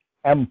British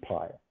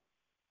Empire.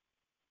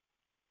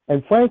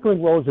 And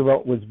Franklin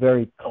Roosevelt was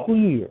very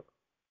clear,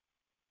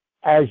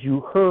 as you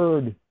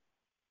heard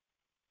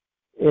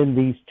in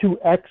these two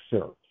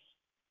excerpts,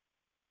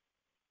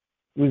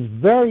 was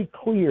very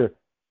clear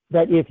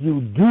that if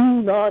you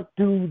do not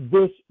do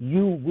this,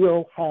 you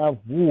will have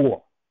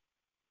war.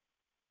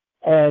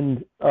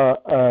 And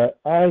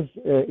as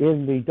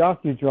in the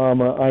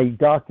docudrama, I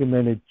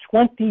documented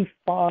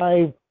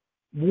 25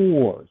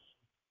 wars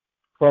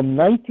from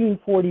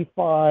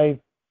 1945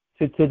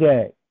 to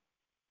today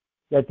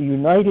that the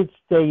United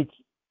States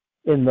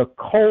in the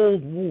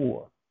Cold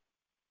War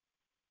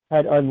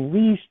had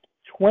unleashed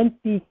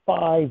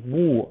 25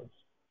 wars.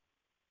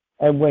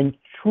 And when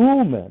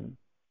Truman,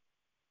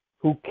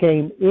 who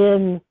came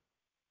in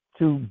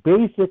to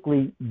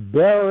basically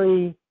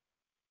bury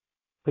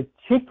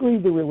particularly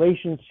the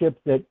relationships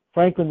that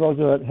Franklin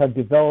Roosevelt had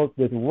developed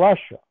with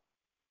Russia,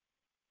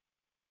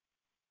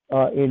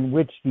 in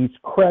which these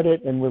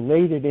credit and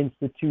related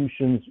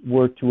institutions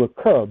were to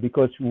occur,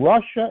 because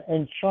Russia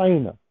and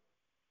China,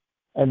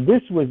 and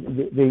this was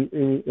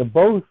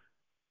both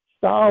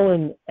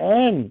Stalin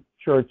and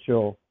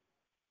Churchill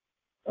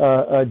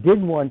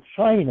didn't want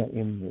China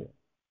in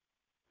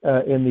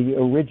there, in the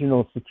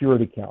original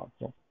Security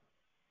Council.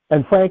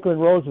 And Franklin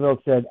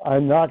Roosevelt said,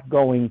 I'm not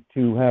going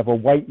to have a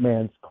white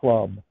man's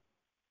club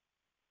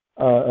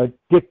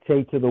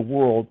dictate to the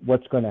world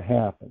what's going to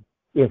happen.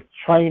 If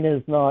China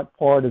is not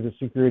part of the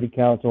Security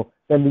Council,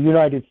 then the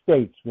United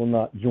States will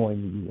not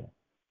join the UN.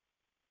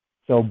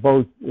 So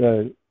both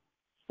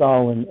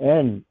Stalin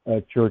and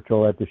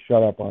Churchill had to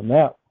shut up on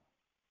that.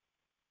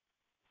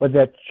 But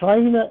that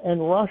China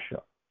and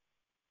Russia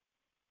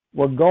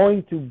were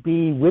going to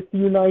be, with the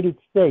United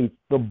States,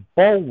 the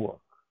bulwark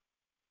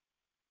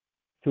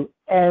to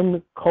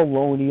end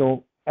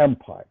colonial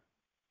empire,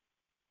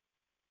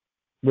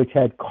 which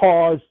had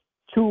caused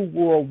 2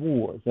 world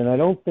wars. And I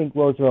don't think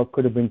Roosevelt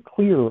could have been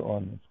clearer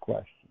on this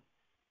question.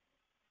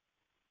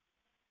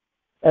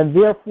 And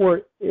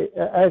therefore,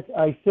 as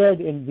I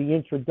said in the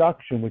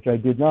introduction, which I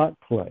did not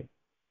play,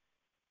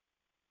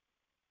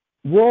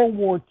 World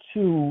War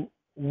II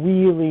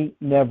really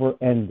never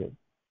ended.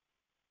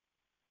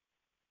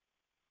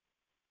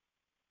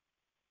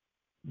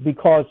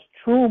 Because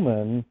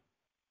Truman,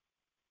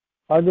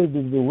 under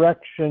the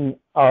direction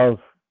of,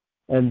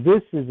 and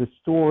this is a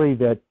story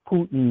that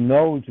Putin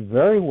knows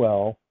very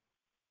well,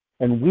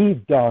 and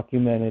we've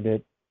documented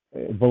it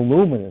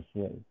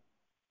voluminously,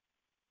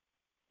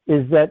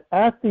 is that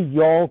at the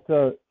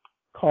Yalta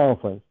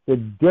Conference, the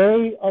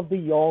day of the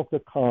Yalta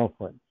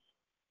Conference,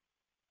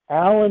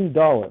 Allen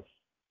Dulles,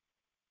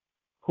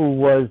 who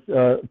was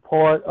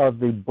part of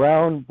the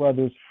Brown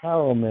Brothers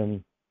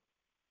Harriman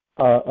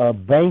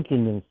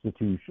banking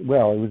institution,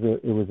 well,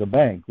 it was a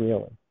bank,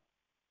 really.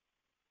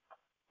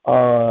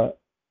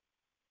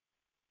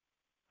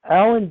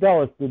 Allen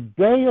Dulles, the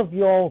day of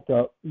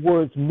Yalta,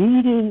 was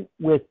meeting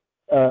with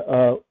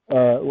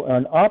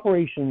on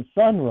Operation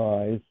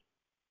Sunrise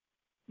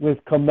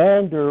with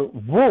Commander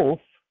Wolf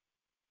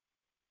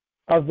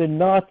of the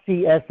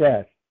Nazi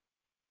SS.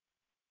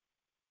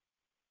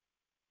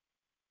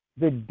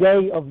 The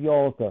day of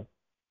Yalta.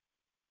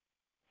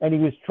 And he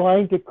was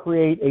trying to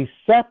create a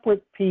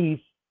separate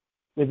peace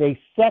with a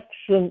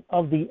section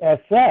of the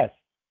SS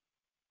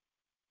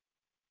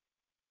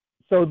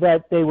so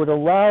that they would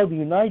allow the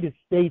United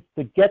States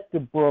to get to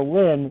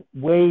Berlin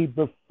way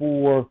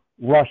before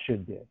Russia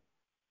did.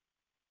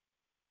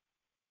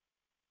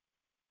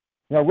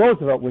 Now,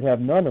 Roosevelt would have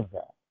none of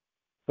that,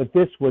 but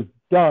this was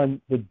done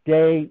the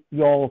day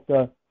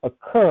Yalta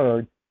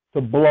occurred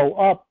to blow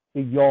up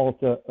the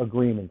Yalta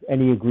agreements,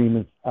 any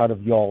agreements out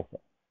of Yalta.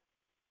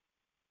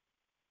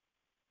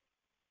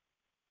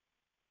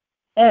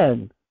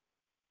 And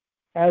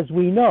as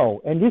we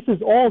know, and this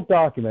is all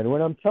documented,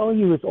 what I'm telling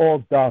you is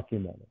all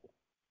documented.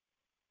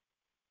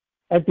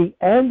 At the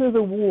end of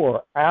the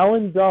war,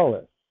 Allen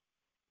Dulles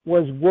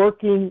was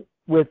working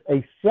with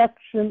a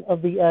section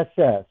of the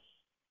SS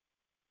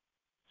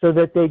so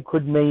that they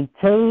could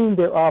maintain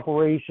their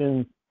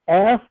operations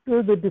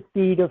after the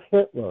defeat of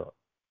Hitler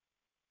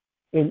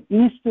in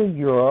Eastern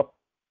Europe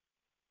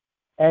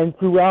and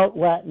throughout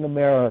Latin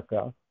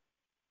America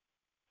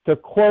to,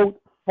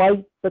 quote,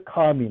 fight the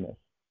communists.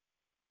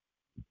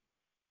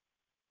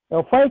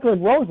 Now,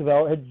 Franklin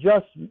Roosevelt had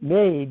just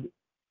made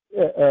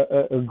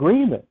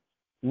agreements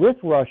with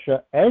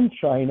Russia and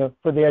China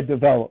for their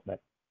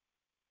development.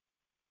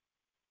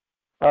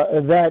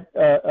 That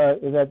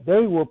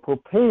they were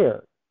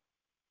prepared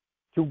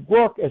to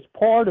work as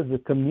part of the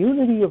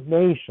community of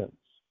nations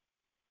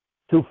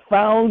to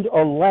found a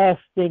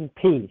lasting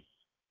peace.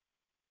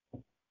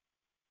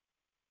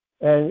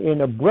 And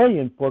in a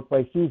brilliant book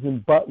by Susan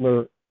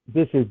Butler,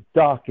 this is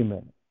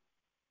documented.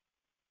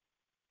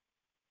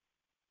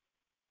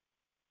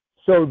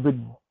 So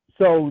the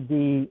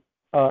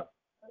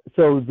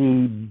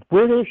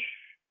British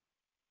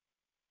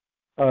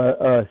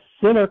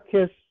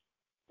synarchists,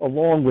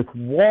 along with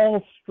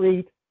Wall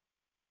Street,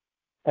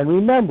 and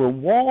remember,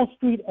 Wall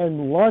Street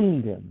and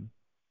London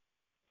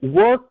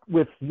worked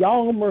with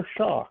Hjalmar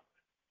Schacht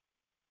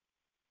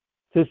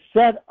to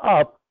set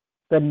up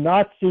the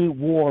Nazi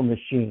war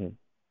machine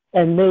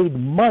and made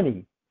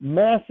money,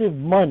 massive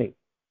money,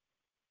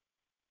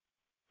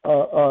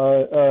 off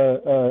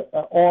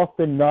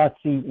the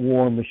Nazi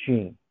war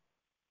machine.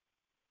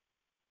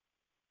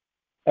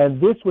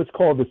 And this was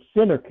called the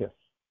synarchists.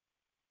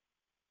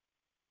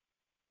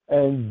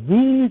 And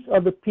these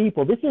are the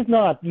people. This is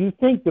not, you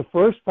think the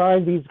first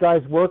time these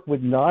guys worked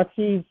with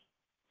Nazis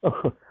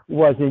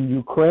was in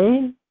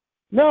Ukraine?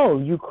 No,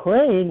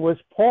 Ukraine was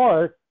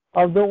part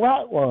of the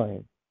Rat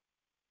Line,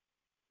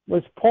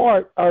 was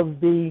part of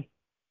the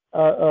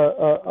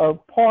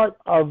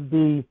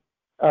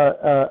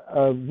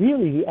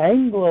really the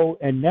Anglo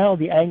and now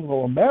the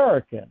Anglo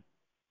American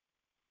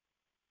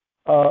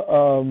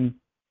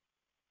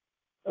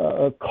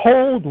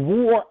Cold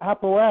War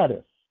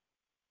apparatus.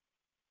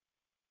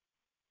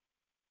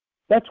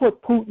 That's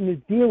what Putin is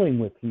dealing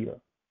with here.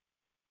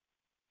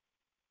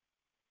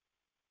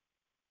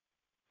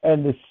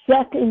 And the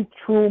second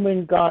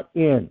Truman got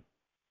in,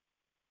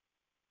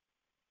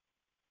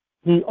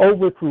 he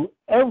overthrew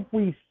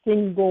every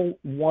single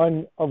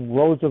one of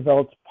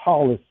Roosevelt's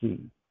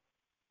policies.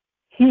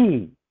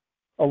 He,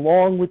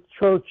 along with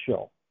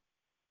Churchill,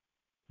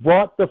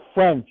 brought the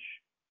French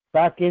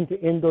back into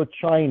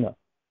Indochina,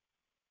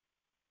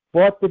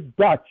 brought the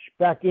Dutch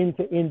back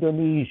into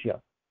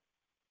Indonesia,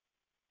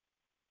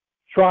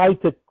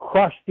 tried to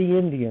crush the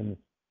Indians.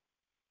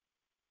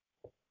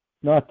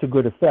 Not to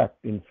good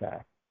effect, in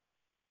fact.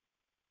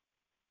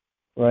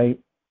 Right?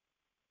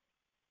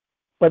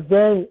 But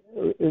then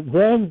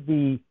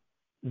the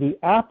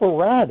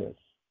apparatus,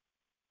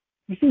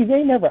 you see,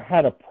 they never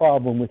had a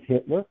problem with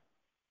Hitler.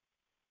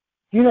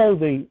 You know,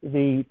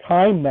 the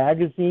Time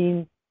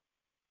magazine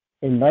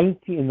in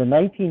the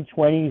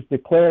 1920s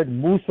declared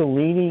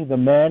Mussolini the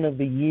man of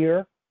the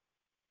year,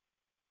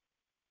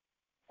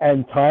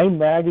 and Time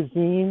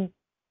magazine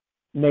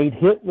made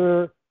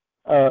Hitler,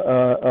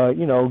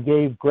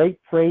 gave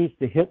great praise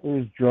to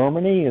Hitler's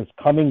Germany as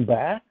coming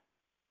back.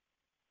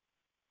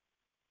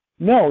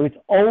 No, it's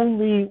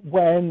only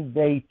when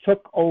they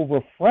took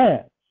over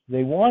France,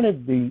 They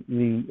wanted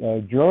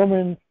the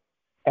Germans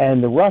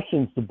and the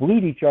Russians to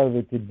bleed each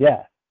other to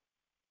death.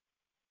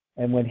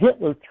 And when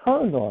Hitler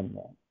turned on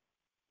them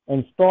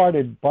and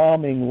started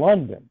bombing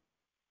London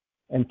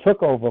and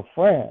took over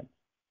France,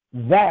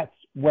 that's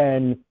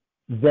when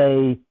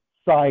they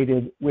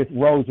sided with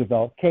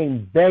Roosevelt,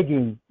 came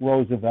begging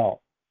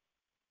Roosevelt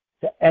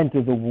to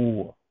enter the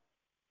war.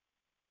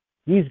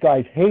 These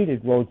guys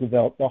hated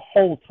Roosevelt the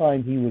whole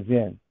time he was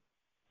in.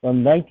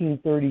 From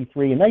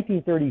 1933 and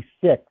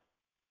 1936,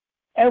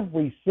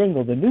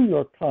 the New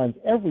York Times,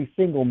 every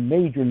single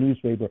major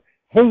newspaper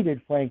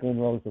hated Franklin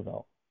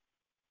Roosevelt.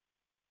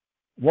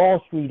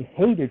 Wall Street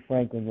hated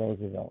Franklin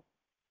Roosevelt.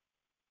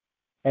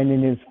 And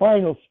in his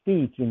final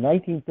speech in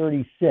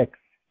 1936,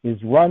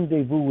 his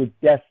Rendezvous with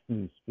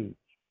Destiny speech,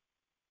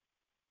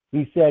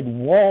 he said,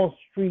 "Wall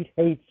Street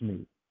hates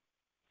me.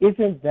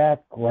 Isn't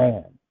that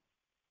grand?"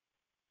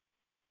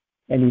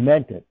 And he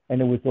meant it.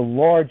 And it was the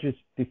largest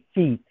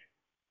defeat.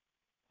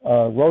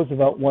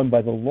 Roosevelt won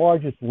by the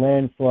largest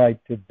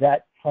landslide to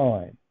that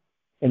time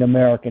in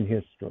American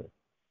history,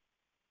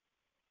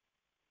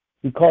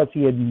 because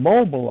he had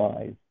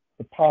mobilized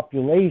the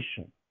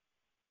population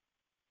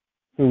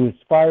through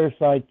his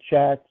fireside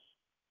chats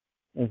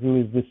and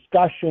through his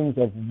discussions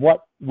of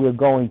what we're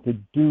going to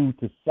do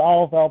to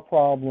solve our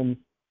problems.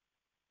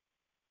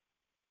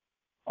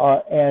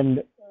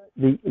 And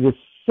the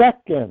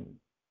second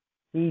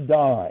he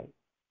died,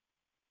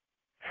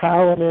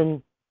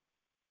 Harriman,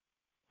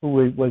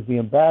 who was the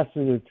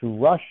ambassador to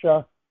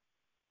Russia,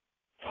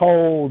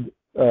 told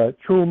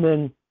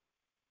Truman,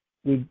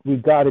 we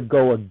got to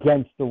go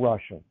against the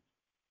Russians.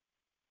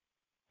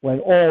 When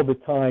all the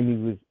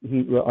time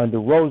under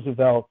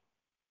Roosevelt,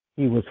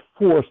 he was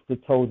forced to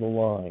toe the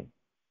line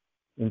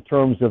in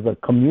terms of a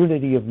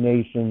community of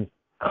nations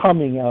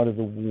coming out of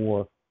the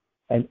war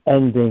and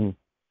ending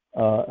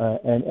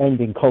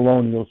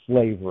colonial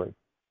slavery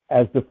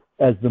as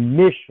the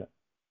mission,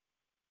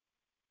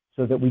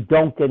 so that we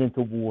don't get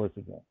into wars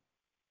again.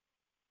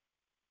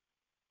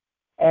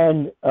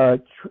 And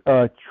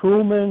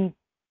Truman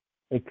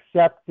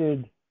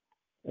accepted,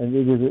 and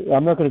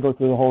I'm not going to go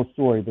through the whole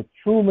story, but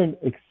Truman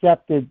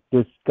accepted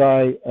this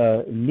guy,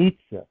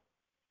 Nietzsche,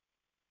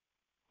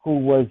 who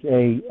was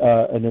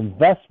an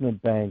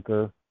investment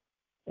banker,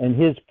 and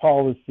his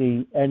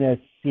policy,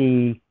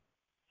 NSC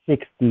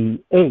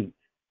 68,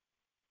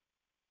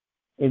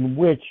 in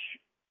which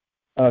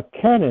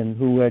Kennan,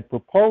 who had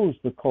proposed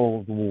the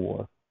Cold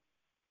War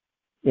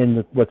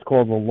in what's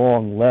called the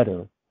long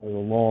letter, or the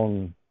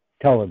long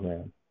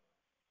telegram.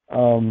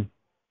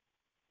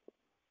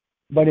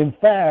 But in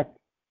fact,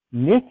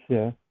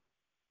 Nietzsche,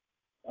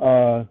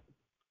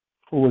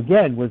 who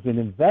again was an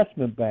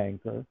investment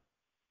banker,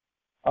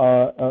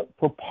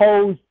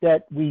 proposed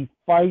that we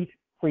fight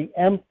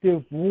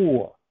preemptive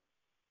war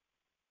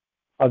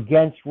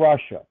against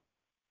Russia.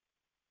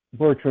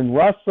 Bertrand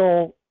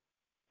Russell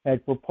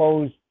had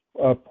proposed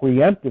a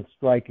preemptive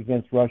strike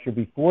against Russia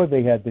before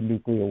they had the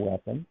nuclear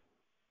weapon.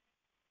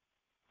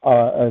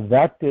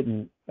 That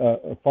didn't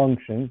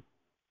function.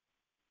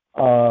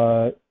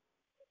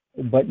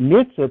 But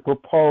Nietzsche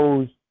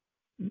proposed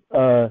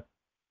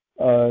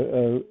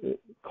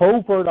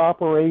covert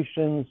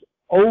operations,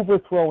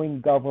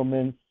 overthrowing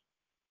governments,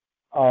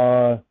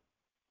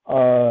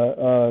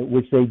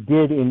 which they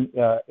did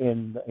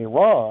in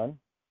Iran.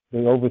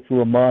 They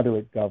overthrew a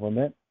moderate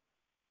government.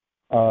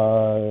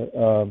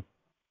 So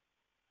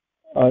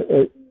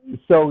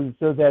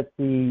that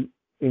the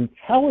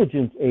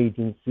intelligence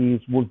agencies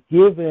were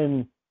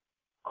given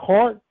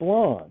carte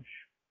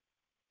blanche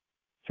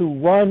to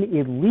run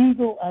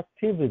illegal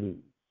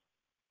activities,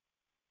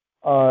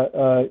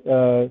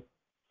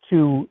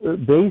 to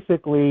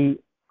basically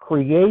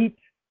create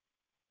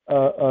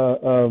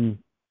a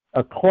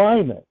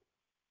climate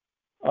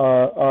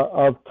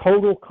of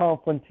total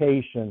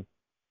confrontation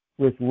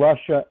with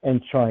Russia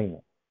and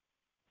China.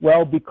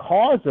 Well,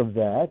 because of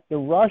that, the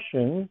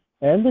Russians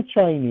and the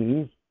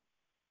Chinese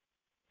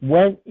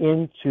went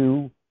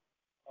into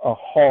a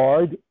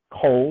hard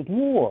Cold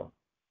War.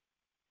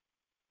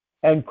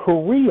 And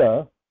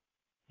Korea,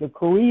 the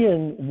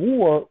Korean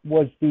War,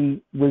 was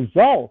the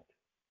result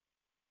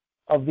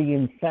of the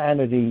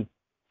insanity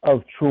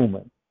of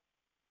Truman.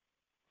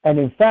 And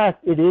in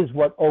fact, it is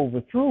what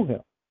overthrew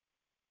him.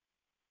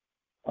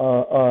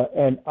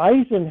 And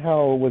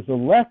Eisenhower was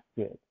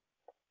elected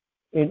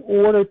in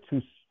order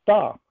to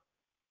stop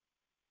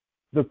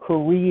the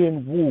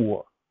Korean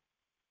War.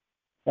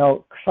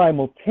 Now,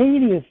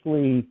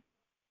 simultaneously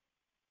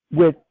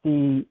with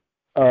the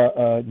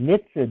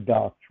Nietzsche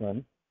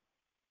doctrine,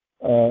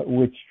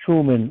 which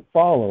Truman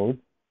followed,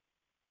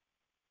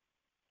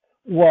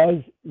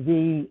 was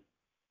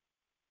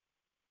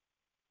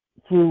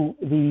through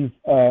the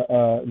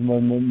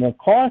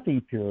McCarthy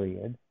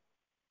period,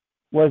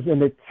 was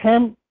an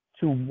attempt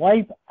to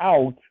wipe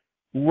out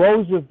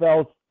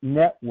Roosevelt's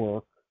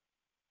network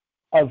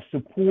of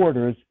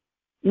supporters.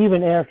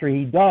 Even after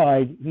he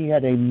died, he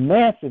had a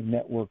massive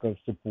network of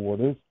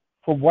supporters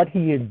for what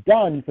he had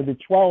for the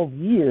 12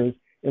 years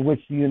in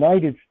which the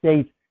United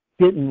States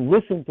didn't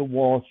listen to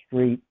Wall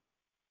Street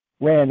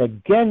ran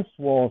against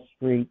Wall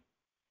Street,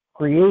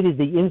 created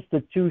the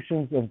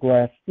institutions of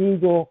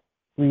Glass-Steagall,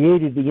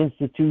 created the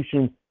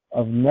institution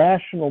of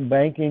national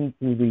banking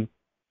through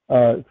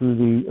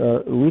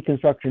the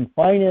Reconstruction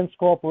Finance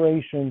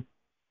Corporation,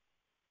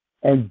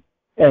 and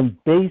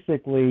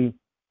basically,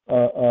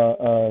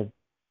 I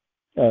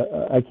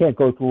can't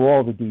go through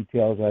all the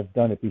details. I've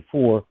done it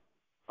before.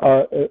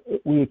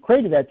 We had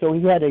created that, so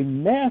he had a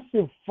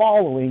massive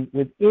following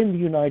within the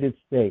United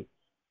States.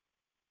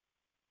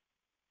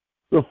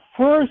 The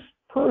first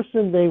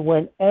person they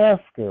went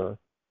after,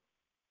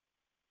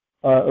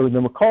 or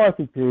the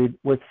McCarthy period,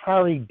 was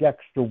Harry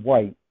Dexter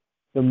White,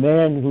 the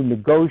man who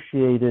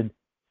negotiated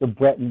the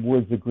Bretton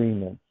Woods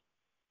agreements.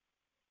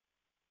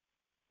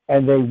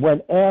 And they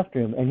went after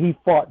him, and he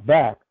fought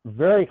back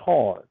very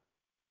hard.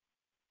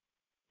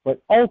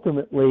 But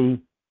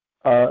ultimately,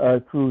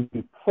 through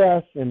the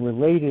press and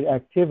related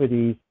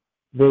activities,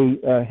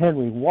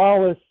 Henry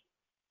Wallace,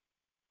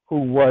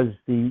 who was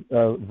the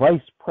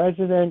vice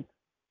president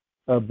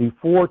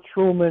before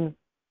Truman,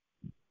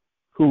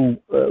 who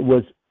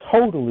was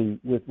totally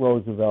with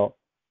Roosevelt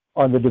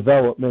on the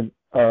development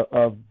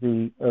of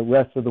the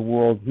rest of the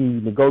world. He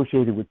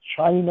negotiated with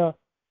China.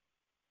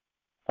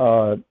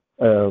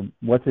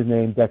 What's his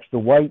name? Dexter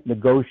White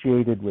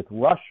negotiated with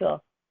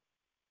Russia.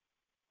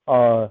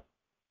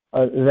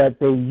 That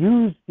they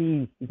used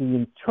the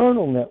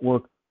internal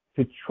network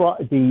to try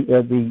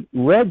the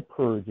Red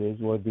Purges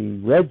or the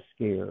Red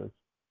Scares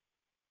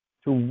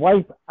to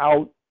wipe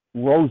out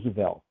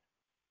Roosevelt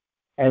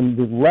and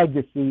the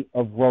legacy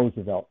of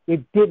Roosevelt.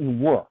 It didn't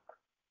work.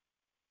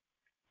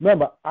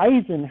 Remember,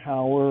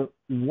 Eisenhower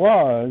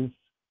was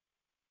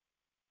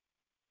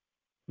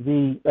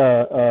the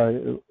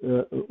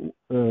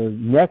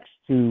next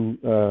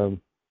to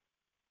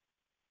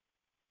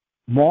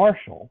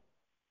Marshall,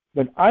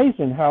 but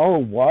Eisenhower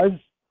was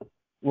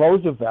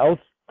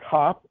Roosevelt's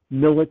top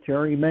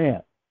military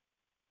man,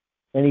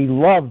 and he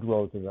loved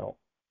Roosevelt.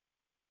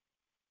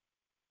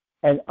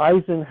 And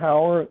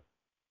Eisenhower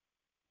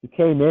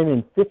came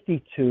in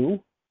 1952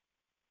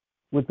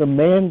 with the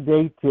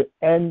mandate to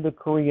end the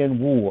Korean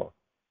War.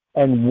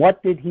 And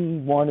what did he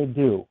want to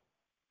do?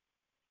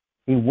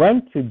 He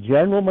went to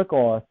General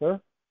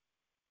MacArthur,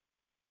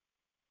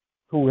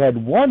 who had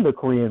won the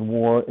Korean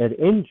War at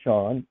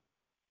Incheon,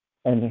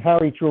 and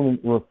Harry Truman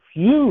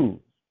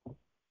refused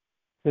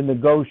to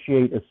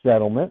negotiate a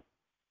settlement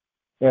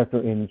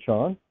after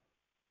Incheon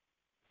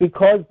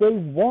because they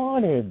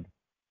wanted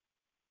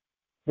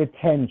the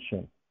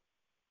tension.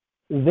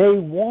 They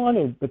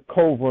wanted the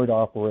covert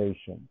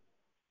operation.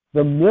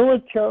 The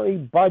military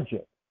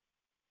budget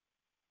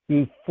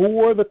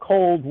before the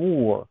Cold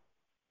War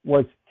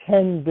was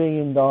 $10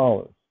 billion.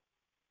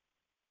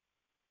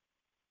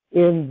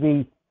 In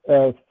the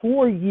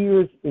 4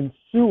 years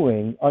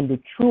ensuing under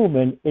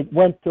Truman, it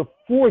went to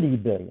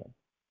 $40 billion.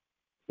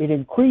 It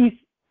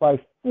increased by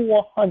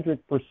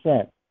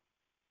 400%.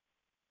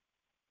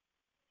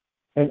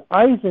 And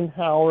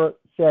Eisenhower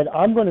said,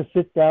 I'm going to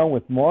sit down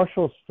with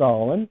Marshal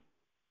Stalin,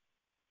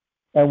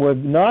 and we're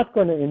not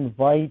going to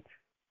invite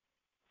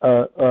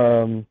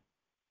Stalin.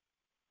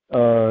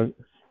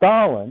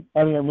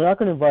 We're not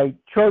going to invite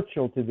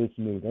Churchill to this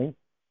meeting.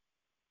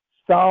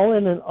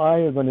 Stalin and I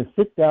are going to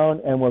sit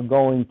down and we're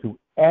going to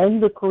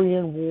end the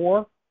Korean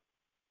War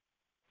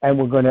and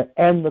we're going to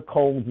end the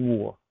Cold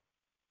War.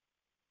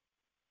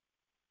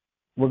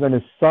 We're going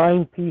to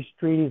sign peace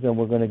treaties and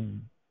we're going to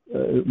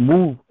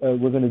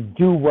we're going to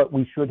do what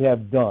we should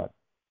have done.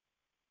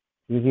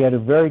 Because he had a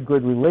very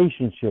good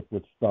relationship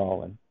with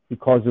Stalin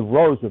because of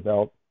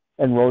Roosevelt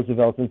and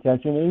Roosevelt's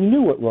intention, and he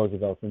knew what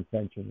Roosevelt's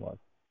intention was.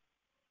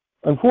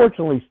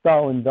 Unfortunately,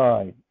 Stalin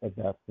died at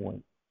that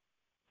point,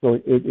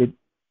 so it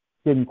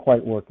didn't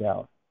quite work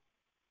out.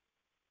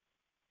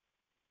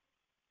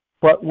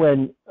 But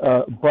what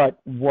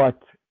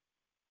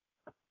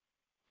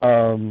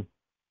in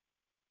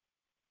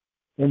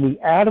the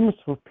Atoms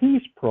for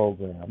Peace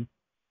program,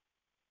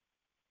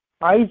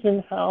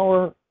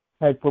 Eisenhower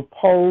had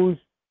proposed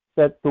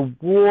that the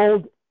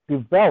world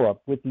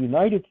develop with the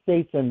United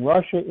States and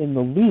Russia in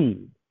the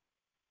lead.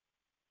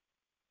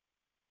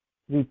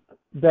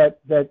 That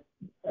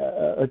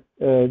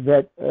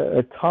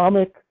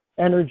atomic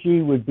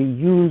energy would be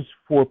used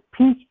for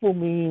peaceful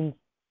means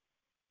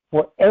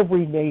for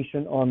every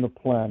nation on the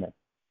planet,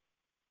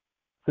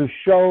 to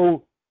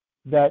show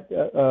that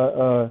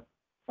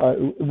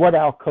what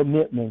our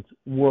commitments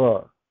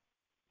were.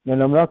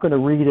 And I'm not going to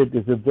read it.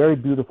 There's a very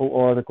beautiful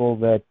article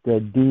that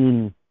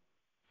Dean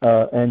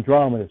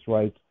Andromedus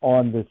writes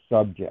on this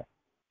subject.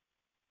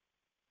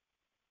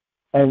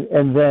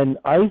 And then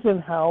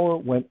Eisenhower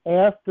went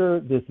after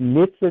this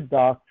Nitze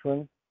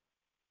doctrine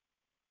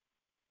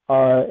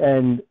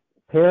and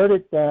pared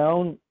it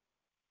down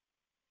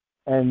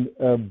and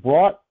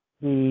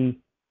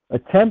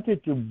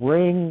attempted to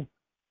bring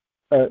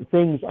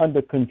things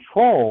under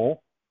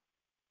control,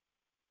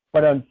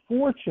 but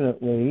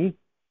unfortunately,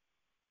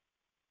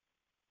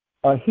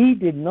 he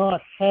did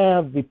not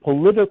have the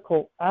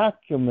political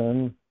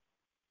acumen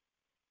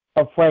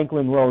of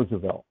Franklin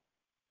Roosevelt.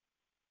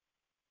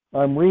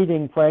 I'm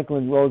reading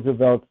Franklin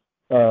Roosevelt's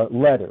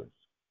letters,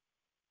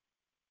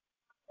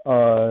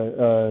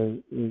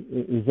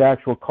 his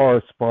actual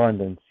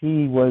correspondence.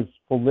 He was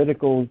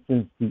political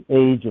since the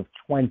age of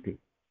 20.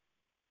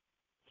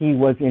 He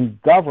was in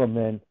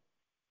government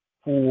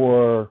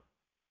for,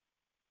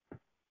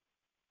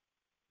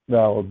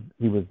 well,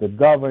 he was the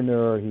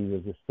governor, he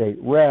was a state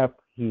rep,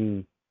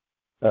 he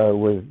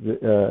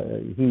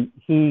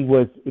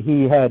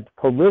had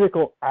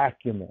political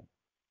acumen,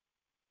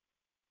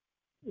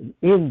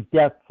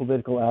 in-depth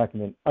political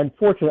acumen.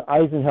 Unfortunately,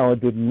 Eisenhower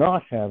did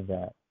not have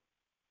that.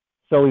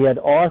 So he had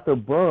Arthur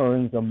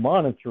Burns, a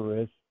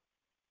monetarist,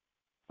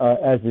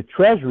 as the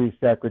Treasury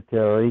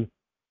Secretary,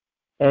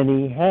 and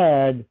he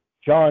had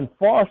John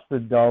Foster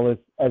Dulles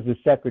as the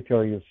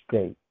Secretary of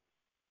State.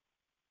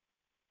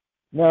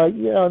 Now,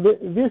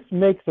 this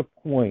makes a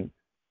point,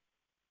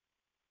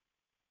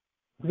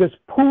 because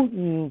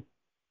Putin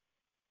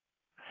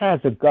has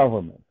a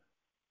government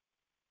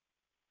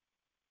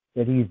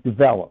that he's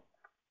developed.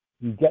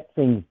 You get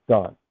things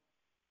done,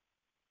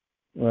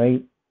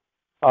 right?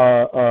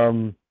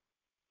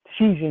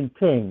 Xi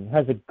Jinping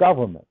has a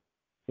government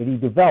that he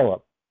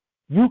developed.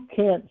 You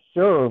can't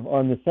serve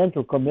on the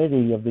Central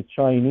Committee of the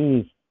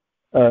Chinese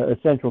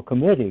Central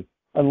Committee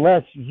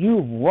unless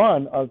you've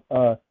run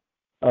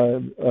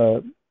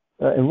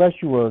unless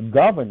you were a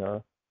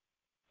governor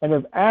and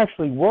have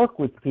actually worked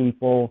with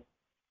people.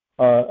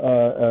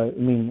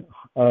 Tens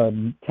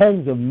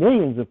of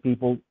millions of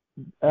people,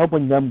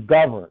 helping them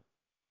govern,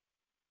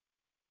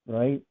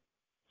 right?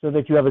 So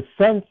that you have a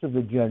sense of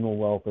the general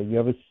welfare. You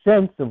have a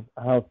sense of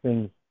how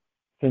things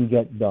can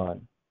get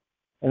done.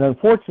 And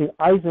unfortunately,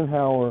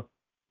 Eisenhower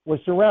was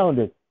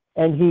surrounded.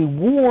 And he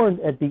warned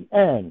at the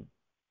end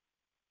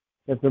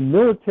that the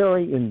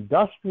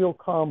military-industrial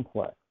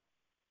complex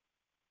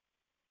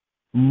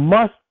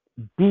must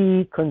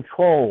be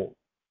controlled,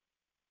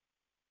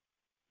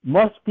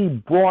 must be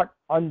brought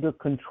under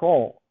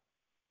control.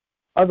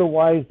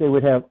 Otherwise, they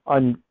would have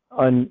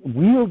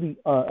unwieldy,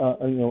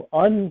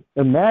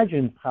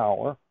 unimagined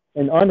power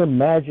and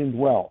unimagined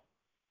wealth.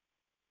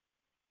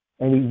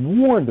 And he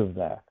warned of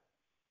that.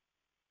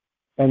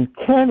 And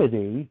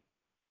Kennedy,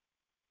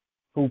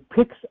 who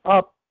picks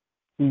up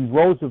the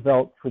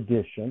Roosevelt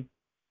tradition,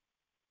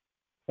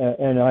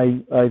 and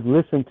I've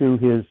listened to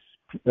his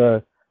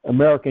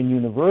American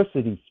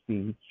University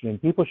speech, and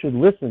people should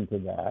listen to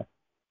that,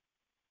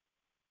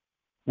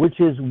 which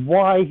is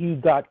why he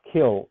got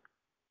killed.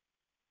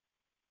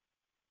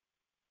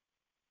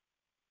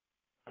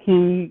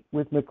 He,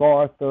 with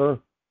MacArthur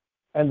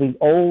and the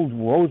old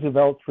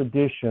Roosevelt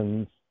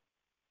traditions,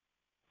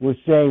 was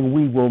saying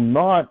we will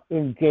not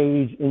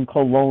engage in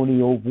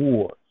colonial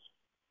wars.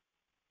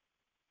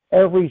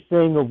 Every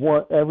single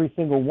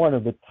one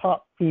of the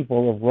top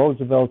people of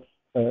Roosevelt's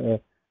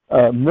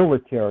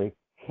military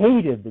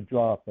hated the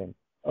dropping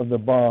of the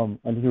bomb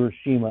on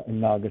Hiroshima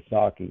and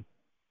Nagasaki.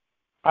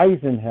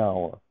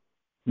 Eisenhower,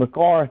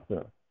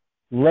 MacArthur,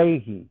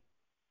 Leahy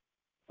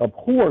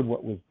abhorred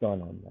what was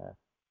done on that.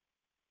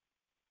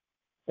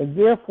 And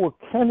therefore,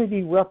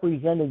 Kennedy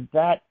represented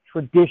that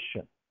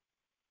tradition,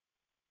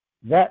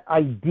 that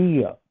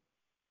idea.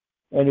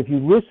 And if you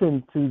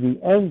listen to the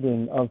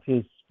ending of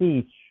his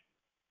speech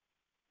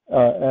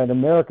at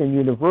American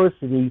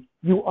University,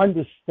 you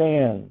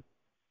understand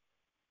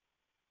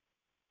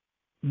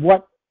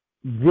what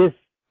this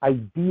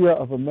idea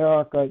of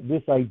America,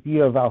 this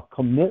idea of our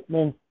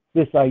commitment,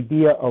 this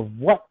idea of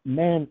what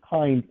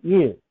mankind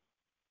is,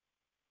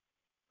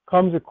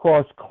 comes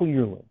across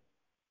clearly.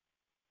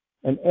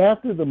 And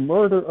after the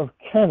murder of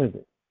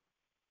Kennedy,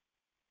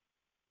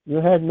 you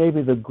had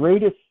maybe the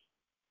greatest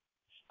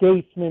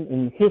statesman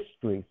in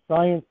history,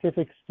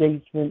 scientific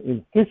statesman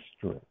in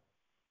history,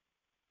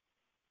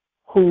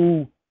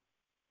 who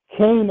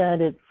came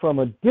at it from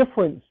a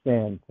different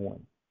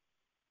standpoint,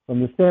 from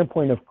the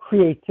standpoint of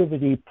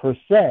creativity per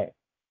se,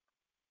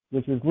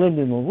 which is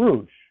Lyndon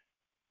LaRouche.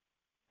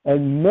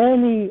 And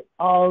many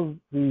of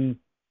the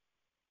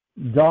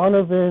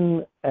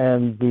Donovan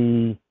and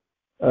the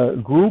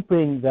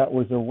grouping that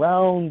was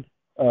around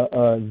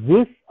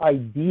this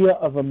idea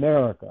of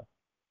America,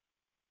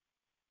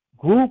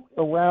 grouped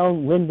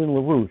around Lyndon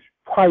LaRouche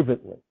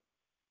privately,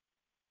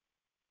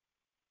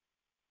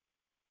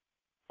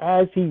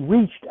 as he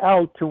reached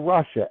out to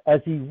Russia,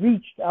 as he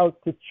reached out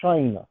to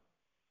China,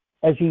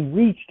 as he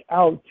reached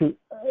out to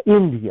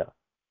India,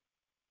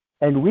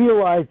 and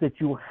realized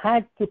that you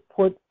had to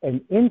put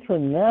an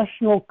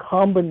international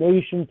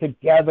combination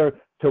together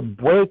to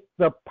break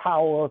the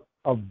power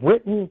of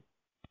Britain,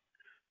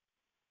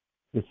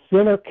 the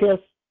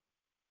synarchists,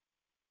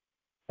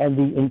 and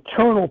the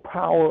internal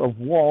power of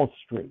Wall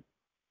Street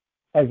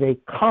as a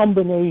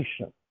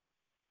combination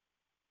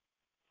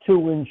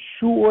to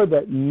ensure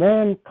that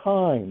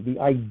mankind, the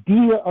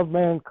idea of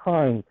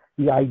mankind,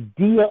 the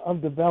idea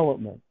of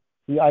development,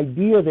 the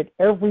idea that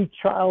every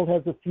child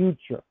has a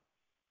future,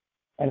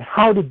 and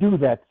how to do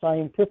that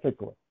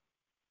scientifically.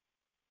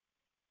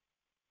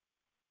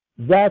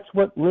 That's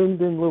what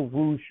Lyndon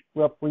LaRouche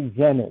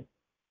represented.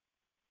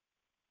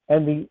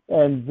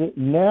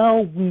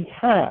 now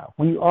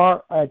we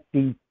are at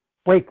the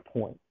break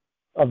point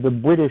of the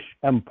British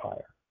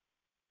Empire,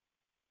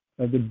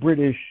 of the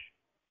British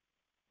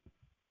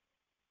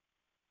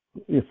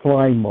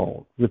slime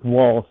mold with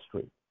Wall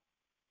Street.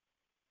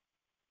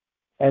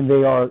 And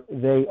they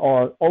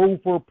are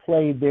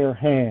overplayed their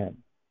hand.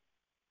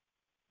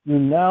 You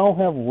now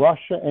have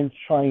Russia and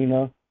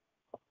China,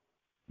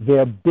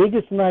 their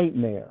biggest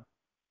nightmare.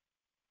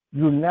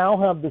 You now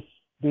have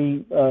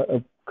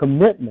the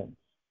commitments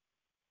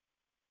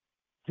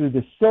to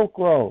the Silk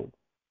Road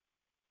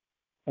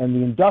and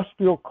the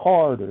industrial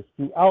corridors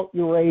throughout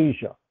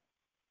Eurasia,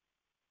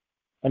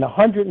 and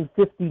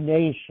 150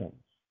 nations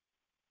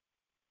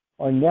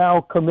are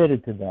now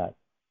committed to that.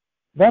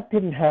 That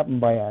didn't happen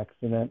by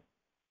accident.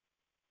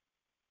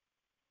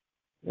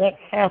 That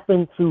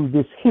happened through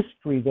this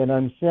history that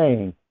I'm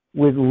saying,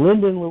 with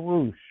Lyndon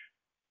LaRouche,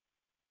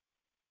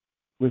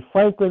 with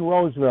Franklin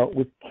Roosevelt,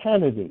 with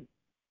Kennedy,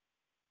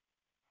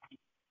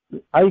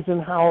 with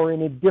Eisenhower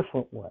in a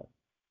different way.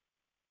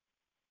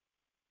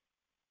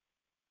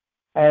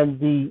 And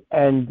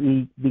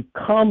the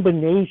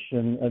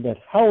combination that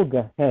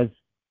Helga has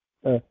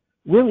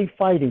really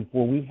fighting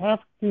for, we have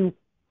to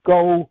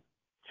go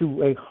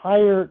to a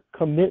higher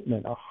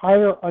commitment, a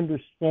higher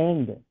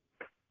understanding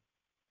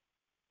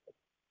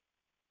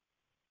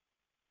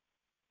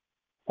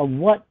of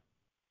what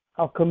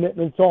our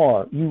commitments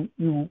are.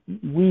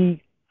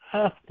 We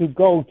have to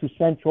go to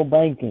central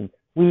banking.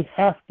 We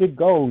have to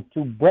go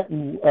to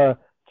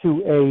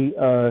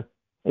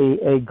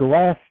a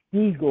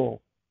Glass-Steagall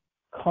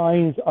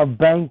kinds of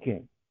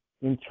banking,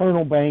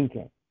 internal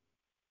banking.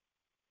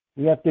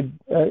 We have to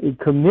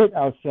commit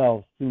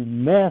ourselves to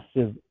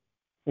massive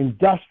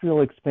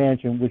industrial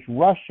expansion, which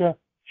Russia,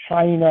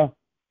 China,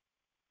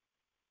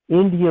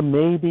 India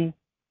maybe,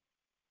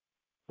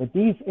 but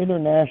these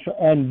international,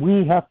 and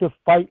we have to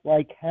fight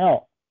like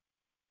hell.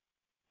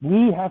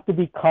 We have to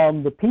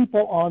become, the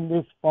people on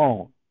this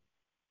phone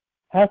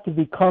have to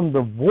become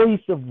the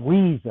voice of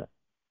reason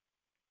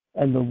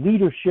and the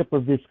leadership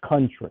of this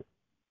country.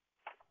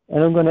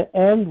 And I'm going to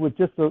end with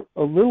just a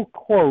little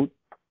quote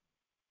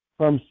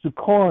from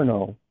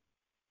Sukarno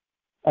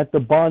at the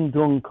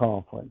Bandung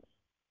conference.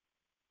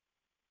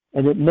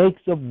 And it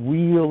makes a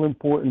real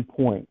important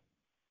point.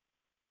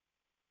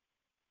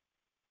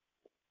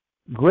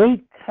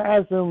 Great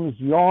chasms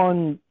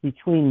yawn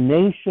between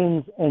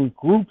nations and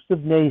groups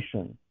of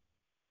nations.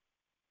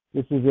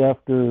 This is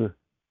after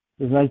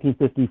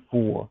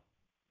 1954.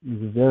 It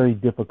was a very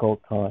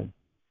difficult time.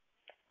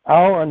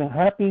 Our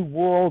unhappy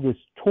world is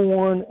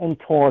torn and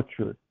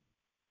tortured,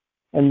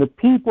 and the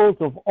peoples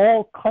of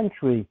all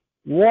countries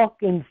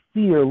walk in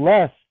fear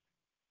lest,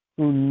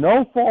 through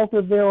no fault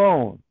of their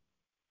own,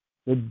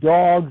 the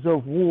dogs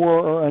of war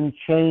are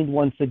unchained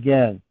once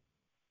again.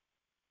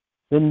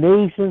 The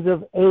nations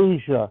of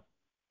Asia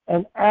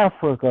and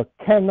Africa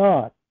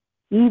cannot,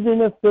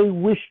 even if they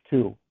wish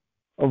to,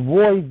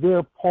 avoid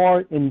their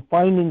part in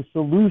finding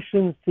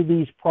solutions to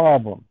these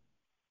problems.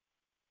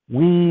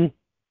 We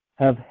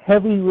have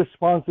heavy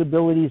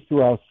responsibilities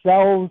to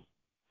ourselves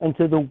and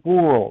to the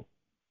world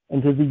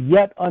and to the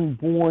yet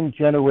unborn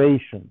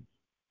generations.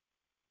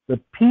 The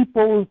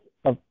peoples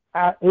of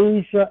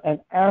Asia and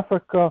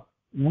Africa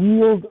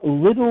wield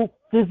little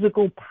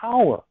physical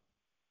power.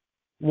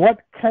 What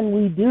can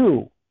we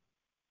do?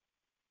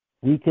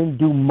 We can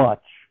do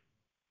much.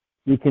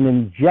 We can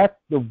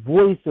inject the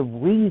voice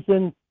of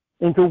reason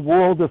into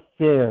world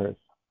affairs.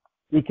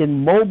 We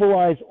can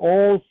mobilize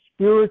all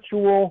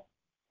spiritual,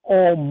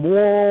 all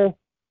moral,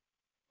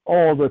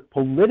 all the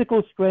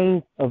political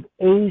strength of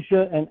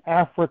Asia and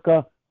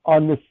Africa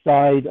on the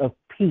side of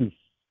peace.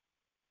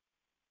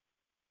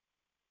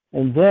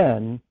 And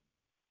then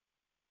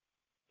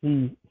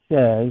he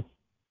says,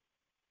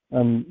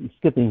 I'm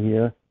skipping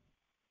here,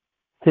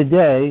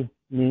 today,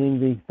 meaning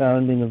the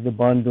founding of the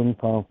Bandung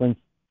Conference,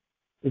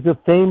 is a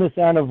famous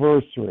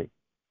anniversary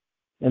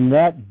in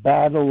that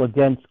battle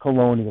against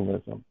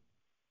colonialism.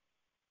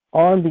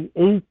 On the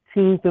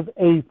 18th of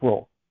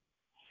April,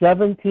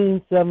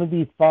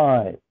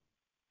 1775,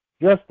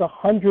 just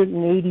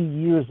 180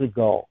 years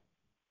ago,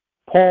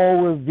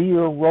 Paul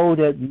Revere rode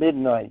at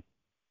midnight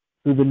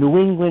through the New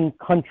England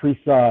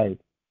countryside,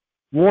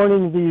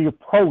 warning the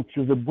approach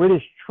of the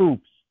British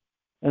troops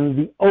and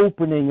the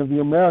opening of the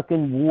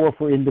American War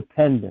for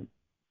Independence,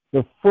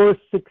 the first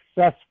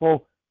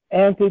successful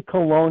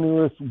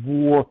anti-colonialist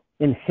war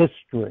in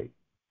history.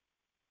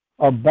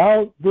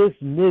 About this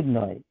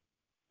midnight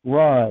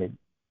ride,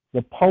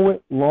 the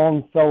poet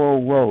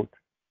Longfellow wrote,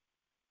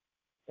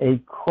 a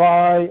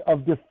cry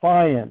of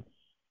defiance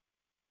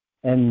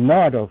and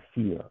not of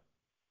fear,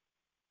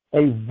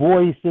 a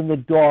voice in the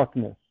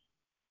darkness,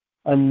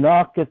 a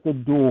knock at the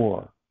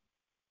door,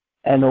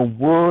 and a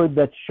word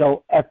that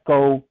shall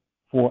echo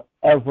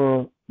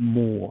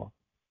forevermore.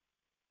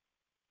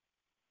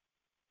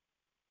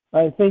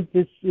 I think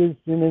this is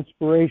an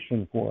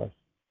inspiration for us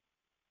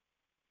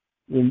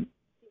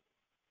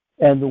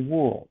and the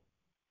world.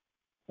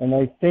 And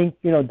I think,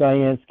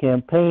 Diane's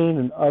campaign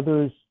and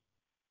others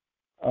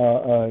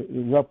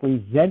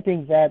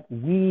representing that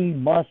we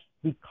must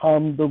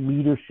become the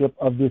leadership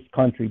of this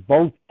country.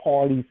 Both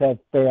parties have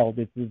failed.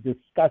 It's a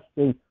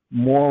disgusting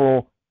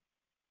moral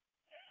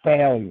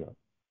failure.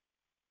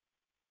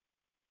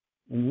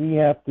 And we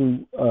have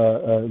to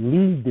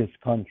lead this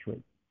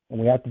country, and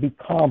we have to be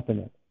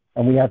competent,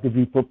 and we have to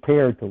be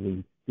prepared to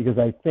lead, because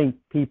I think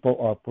people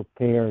are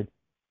prepared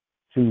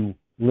to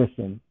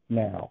listen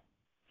now,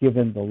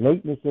 given the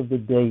lateness of the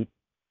date,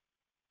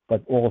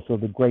 but also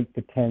the great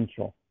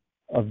potential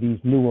of these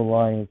new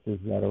alliances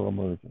that are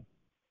emerging.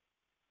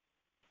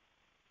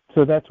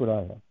 So that's what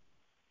I have.